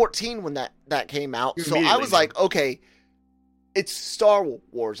 14 when that came out, so I was like, okay, it's Star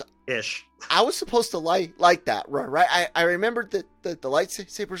Wars ish. I was supposed to like that, right? I remembered that the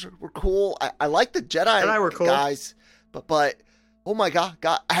lightsabers were cool. I liked the Jedi were cool. guys, but oh my god,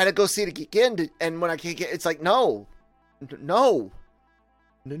 I had to go see it again. And when I can't get, it's like no.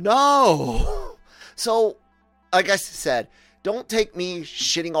 So, like I said, don't take me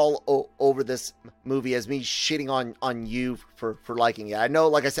shitting all over this movie as me shitting on you for liking it. I know,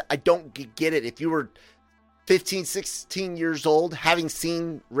 like I said, I don't get it. If you were 15, 16 years old, having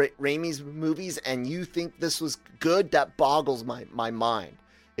seen Raimi's movies, and you think this was good, that boggles my mind.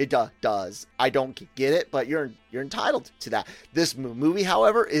 It does. I don't get it, but you're entitled to that. This movie,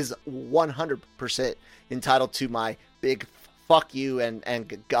 however, is 100% entitled to my big fuck you,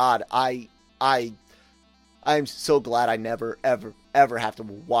 and God, I'm so glad I never, ever have to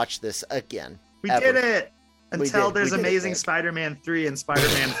watch this again. We did it! Until there's Amazing Spider-Man 3 and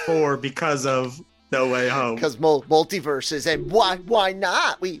Spider-Man 4 because of No Way Home. Because multiverses, and why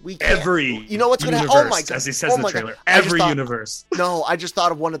not? We can't. Every you know what's going to happen? Oh my God. As he says in the trailer. Every universe. No, I just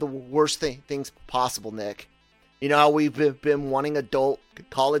thought of one of the worst things possible, Nick. You know how we've been wanting adult,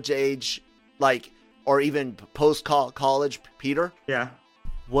 college age, like, or even post-college Peter? Yeah.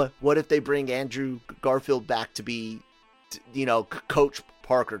 What if they bring Andrew Garfield back to be, Coach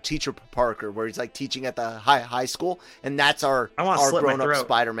Parker, Teacher Parker, where he's like teaching at the high school, and that's our grown-up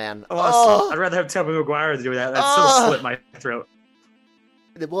Spider-Man. I'd rather have Tobey Maguire do that. That'd still slit my throat.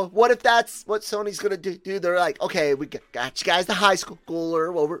 Well, what if that's what Sony's going to do? They're like, okay, we got you guys the high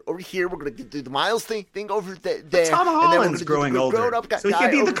schooler over here. We're going to do the Miles thing over there. Tom Holland's growing older, so he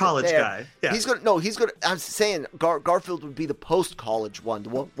can be the college guy. Yeah. He's going to, I'm saying Garfield would be the post-college one, the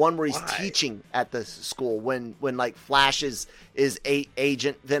one where he's teaching at the school when like Flash is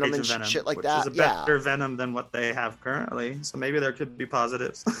Agent Venom and shit like that. Which is a better Venom than what they have currently, so maybe there could be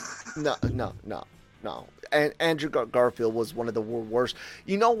positives. No. And Andrew Garfield was one of the worst.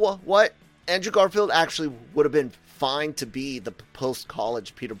 You know what? Andrew Garfield actually would have been fine to be the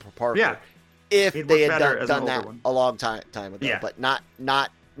post-college Peter Parker if they had done that a long time ago. Yeah. But not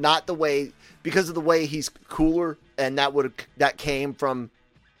the way, because of the way he's cooler, and that came from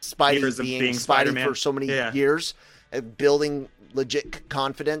Spidey being Spidey for so many years, building legit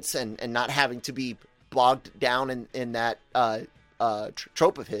confidence and not having to be bogged down in that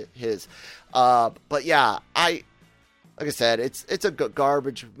trope of his. But yeah, like I said, it's a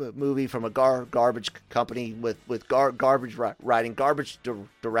garbage movie from a garbage company with garbage writing, garbage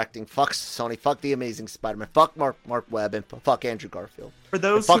directing. Fuck Sony, fuck the Amazing Spider-Man, fuck Mark Webb, and fuck Andrew Garfield. For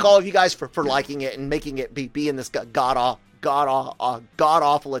those, fuck all of you guys for liking it and making it be in this god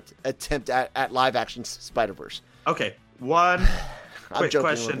awful attempt at live action Spider-Verse. Okay, one quick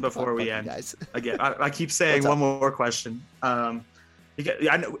question before we end. Guys. Again, I keep saying one more question. I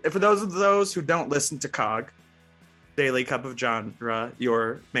know, for those who don't listen to COG, Daily Cup of Genre,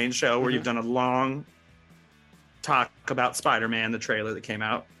 your main show, where you've done a long talk about Spider-Man, the trailer that came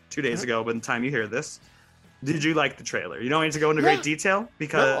out 2 days ago. By the time you hear this, did you like the trailer? You don't need to go into great detail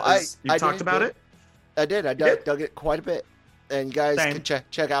because you talked about it. I did. I dug it quite a bit. And you guys can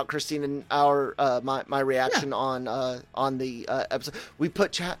check out Christine and my reaction on the episode. We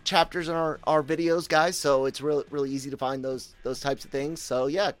put chapters in our videos, guys, so it's really easy to find those types of things. So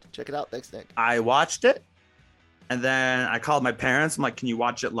yeah, check it out. Thanks, Nick. I watched it, and then I called my parents. I'm like, "Can you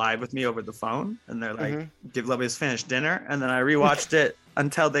watch it live with me over the phone?" And they're like, "Give Lovey's finished dinner." And then I rewatched it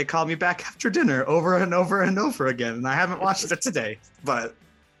until they called me back after dinner, over and over and over again. And I haven't watched it today, but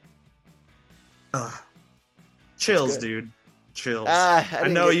chills, dude. Chills. I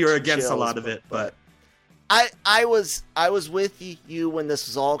know you're against a lot of it, but I was with you when this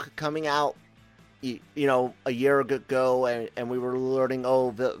was all coming out, a year ago, and we were learning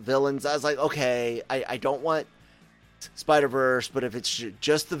villains. I was like, okay, I don't want Spider-Verse, but if it's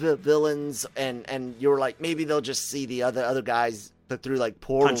just the villains, and you were like, maybe they'll just see the other guys through like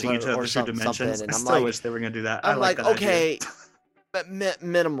portals or something. And I still wish they were gonna do that. I'm like okay, but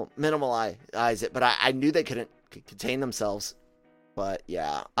minimalize it. But I knew they couldn't contain themselves. But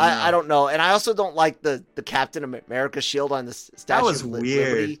yeah, I don't know, and I also don't like the Captain America shield on the Statue that was of weird.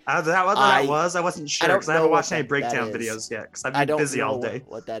 Liberty. I wasn't sure because I haven't watched any breakdown videos yet because I've been busy all day.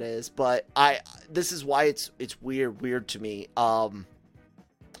 What that is, but this is why it's weird to me.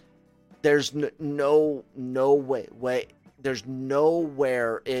 There's no way there's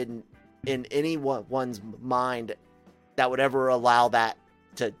nowhere in anyone's mind that would ever allow that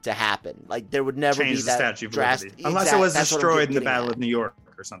to happen. Like there would never Change be the that Statue of drastic, Liberty. Unless it was destroyed in the Battle of New York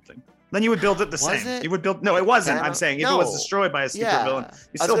or something. Then you would build it the same. It? You would build. No, it wasn't. I'm saying if it was destroyed by a supervillain,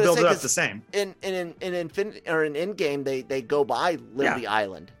 you still build it up the same. In Infinity or in Endgame, they go by Liberty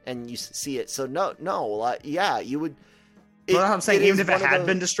Island and you see it. So no, you would. Well, I'm saying even if it had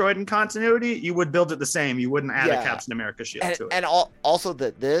been destroyed in continuity, you would build it the same. You wouldn't add a Captain America shield to it. And also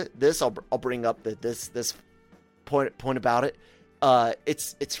this I'll bring up this point about it.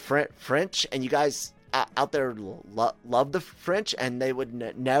 It's French, and you guys out there love the French, and they would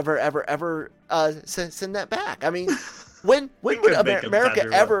never ever send that back. I mean, when would America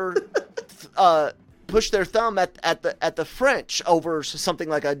ever push their thumb at the French over something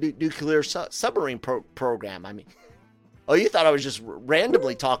like a nuclear submarine program? I mean, oh, you thought I was just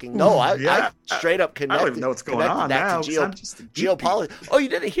randomly talking? No, I straight up connected. I don't even know what's going on now. Geopolitics. Oh, you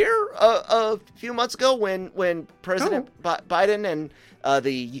didn't hear a few months ago when President Biden and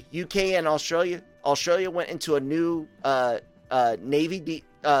the UK and Australia went into a new Navy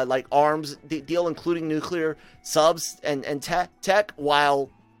like arms deal, including nuclear subs and tech, while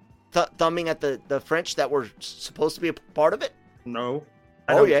thumbing at the French that were supposed to be a part of it? No.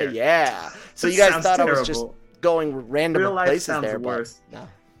 Oh yeah. So you guys thought I was just going random Real life places sounds there, worse. but no.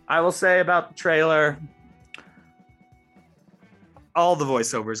 I will say about the trailer, all the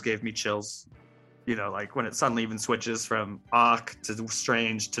voiceovers gave me chills. You know, like when it suddenly even switches from Ock to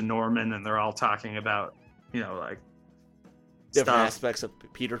Strange to Norman, and they're all talking about, you know, like different stuff. aspects of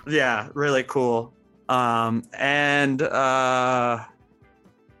Peter. Yeah, really cool. I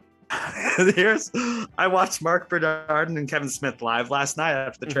watched Mark Bernardin and Kevin Smith live last night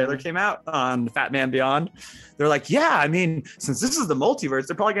after the trailer came out on Fat Man Beyond. They're like, yeah, I mean, since this is the multiverse,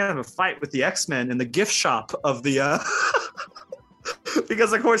 they're probably gonna have a fight with the X-Men in the gift shop of the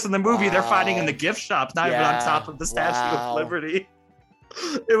because of course in the movie they're fighting in the gift shop, not even on top of the Statue of Liberty.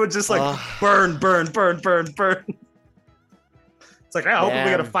 It would just like burn. It's like, I hope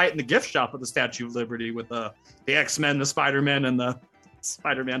we got to fight in the gift shop of the Statue of Liberty with the X-Men, the Spider-Man, and the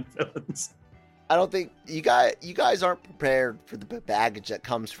Spider-Man villains. I don't think you guys aren't prepared for the baggage that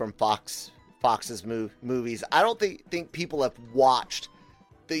comes from Fox's movies. I don't think people have watched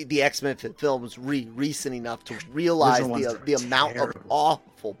the X-Men films recent enough to realize the amount of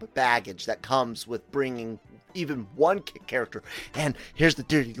awful baggage that comes with bringing even one character. And here's the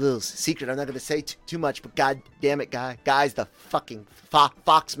dirty little secret. I'm not going to say too much, but god damn it, guys, the fucking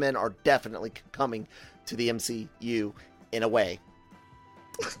Foxmen are definitely coming to the MCU in a way.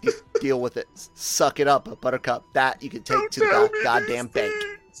 Deal with it. Suck it up, Buttercup. That you can take to the goddamn bank.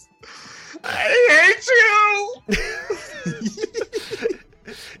 I hate you.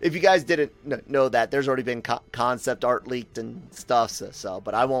 If you guys didn't know that, there's already been concept art leaked and stuff. So,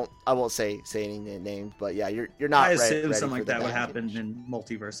 but I won't say any names. But yeah, you're not. I ready assume something like that would baggage. happen in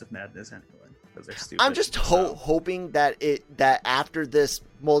Multiverse of Madness anyway, because they're stupid. I'm just hoping that after this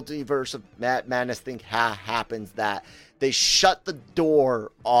Multiverse of Madness thing happens, that they shut the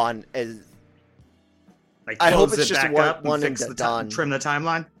door on as. Like, I hope it's just one and done. Trim the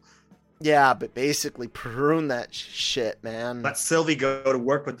timeline. Yeah, but basically prune that shit, man. Let Sylvie go to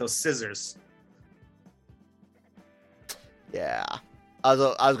work with those scissors. Yeah, I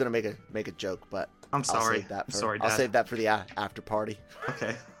was gonna make a joke, but I'm sorry. I'll save that for the after party. Okay.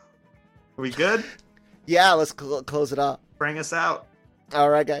 Are we good? Yeah, let's close it up. Bring us out.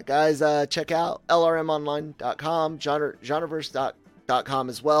 All right, guys. Check out lrmonline.com, genreverse.com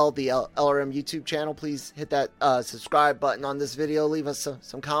as well. The LRM YouTube channel. Please hit that subscribe button on this video. Leave us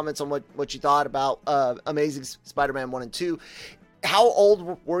some comments on what you thought about Amazing Spider-Man 1 and 2. How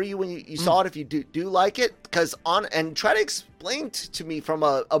old were you when you saw it? If you do like it, and try to explain to me from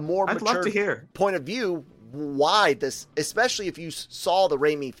a more mature point of view why this, especially if you saw the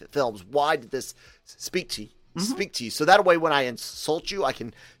Raimi films, why did this speak to you? So that way when I insult you, I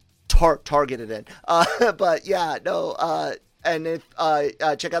can target it in. But yeah, no. And if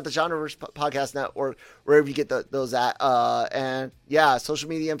check out the Genreverse Podcast Network wherever you get those at. And yeah, social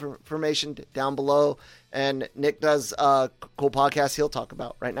media information down below. And Nick does cool podcasts he'll talk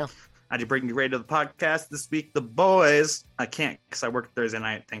about right now. How'd you bring you ready to the podcast this week? The boys, I can't because I work Thursday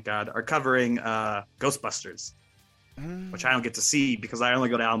night, thank God, are covering Ghostbusters, which I don't get to see because I only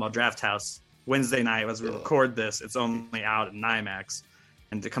go to Alamo Drafthouse Wednesday night as we record this. It's only out in IMAX,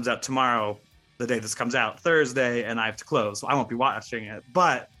 and it comes out tomorrow, the day this comes out, Thursday, and I have to close, so I won't be watching it.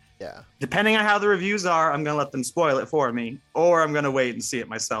 But yeah, depending on how the reviews are, I'm going to let them spoil it for me, or I'm going to wait and see it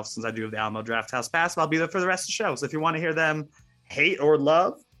myself since I do have the Alamo Drafthouse Pass. I'll be there for the rest of the show, so if you want to hear them hate or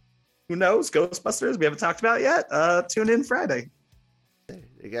love, who knows? Ghostbusters, we haven't talked about yet. Tune in Friday. There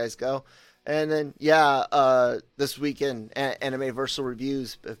you guys go. And then, this weekend, Animeversal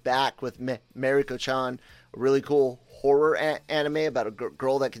Reviews back with Mariko-chan, a really cool horror anime about a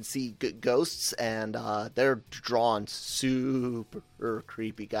girl that can see ghosts, and they're drawn super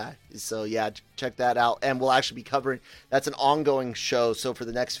creepy, guys. So, check that out. And we'll actually be covering, that's an ongoing show, so for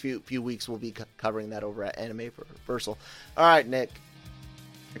the next few weeks, we'll be covering that over at Animeversal. All right, Nick.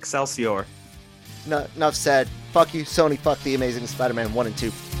 Excelsior. No, enough said. Fuck you, Sony. Fuck the Amazing Spider-Man 1 and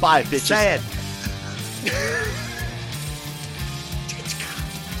 2. Bye, bitches. Say it.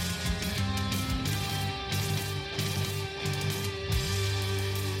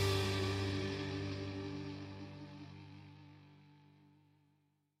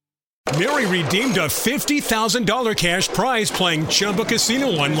 Mary redeemed a $50,000 cash prize playing Chumba Casino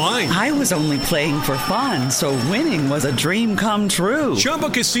online. I was only playing for fun, so winning was a dream come true.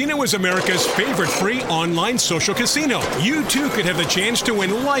 Chumba Casino is America's favorite free online social casino. You, too, could have the chance to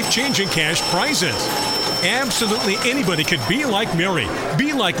win life-changing cash prizes. Absolutely anybody could be like Mary.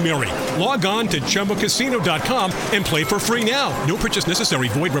 Be like Mary. Log on to ChumbaCasino.com and play for free now. No purchase necessary.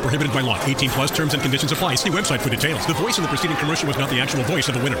 Void where prohibited by law. 18+ terms and conditions apply. See website for details. The voice in the preceding commercial was not the actual voice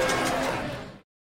of the winner.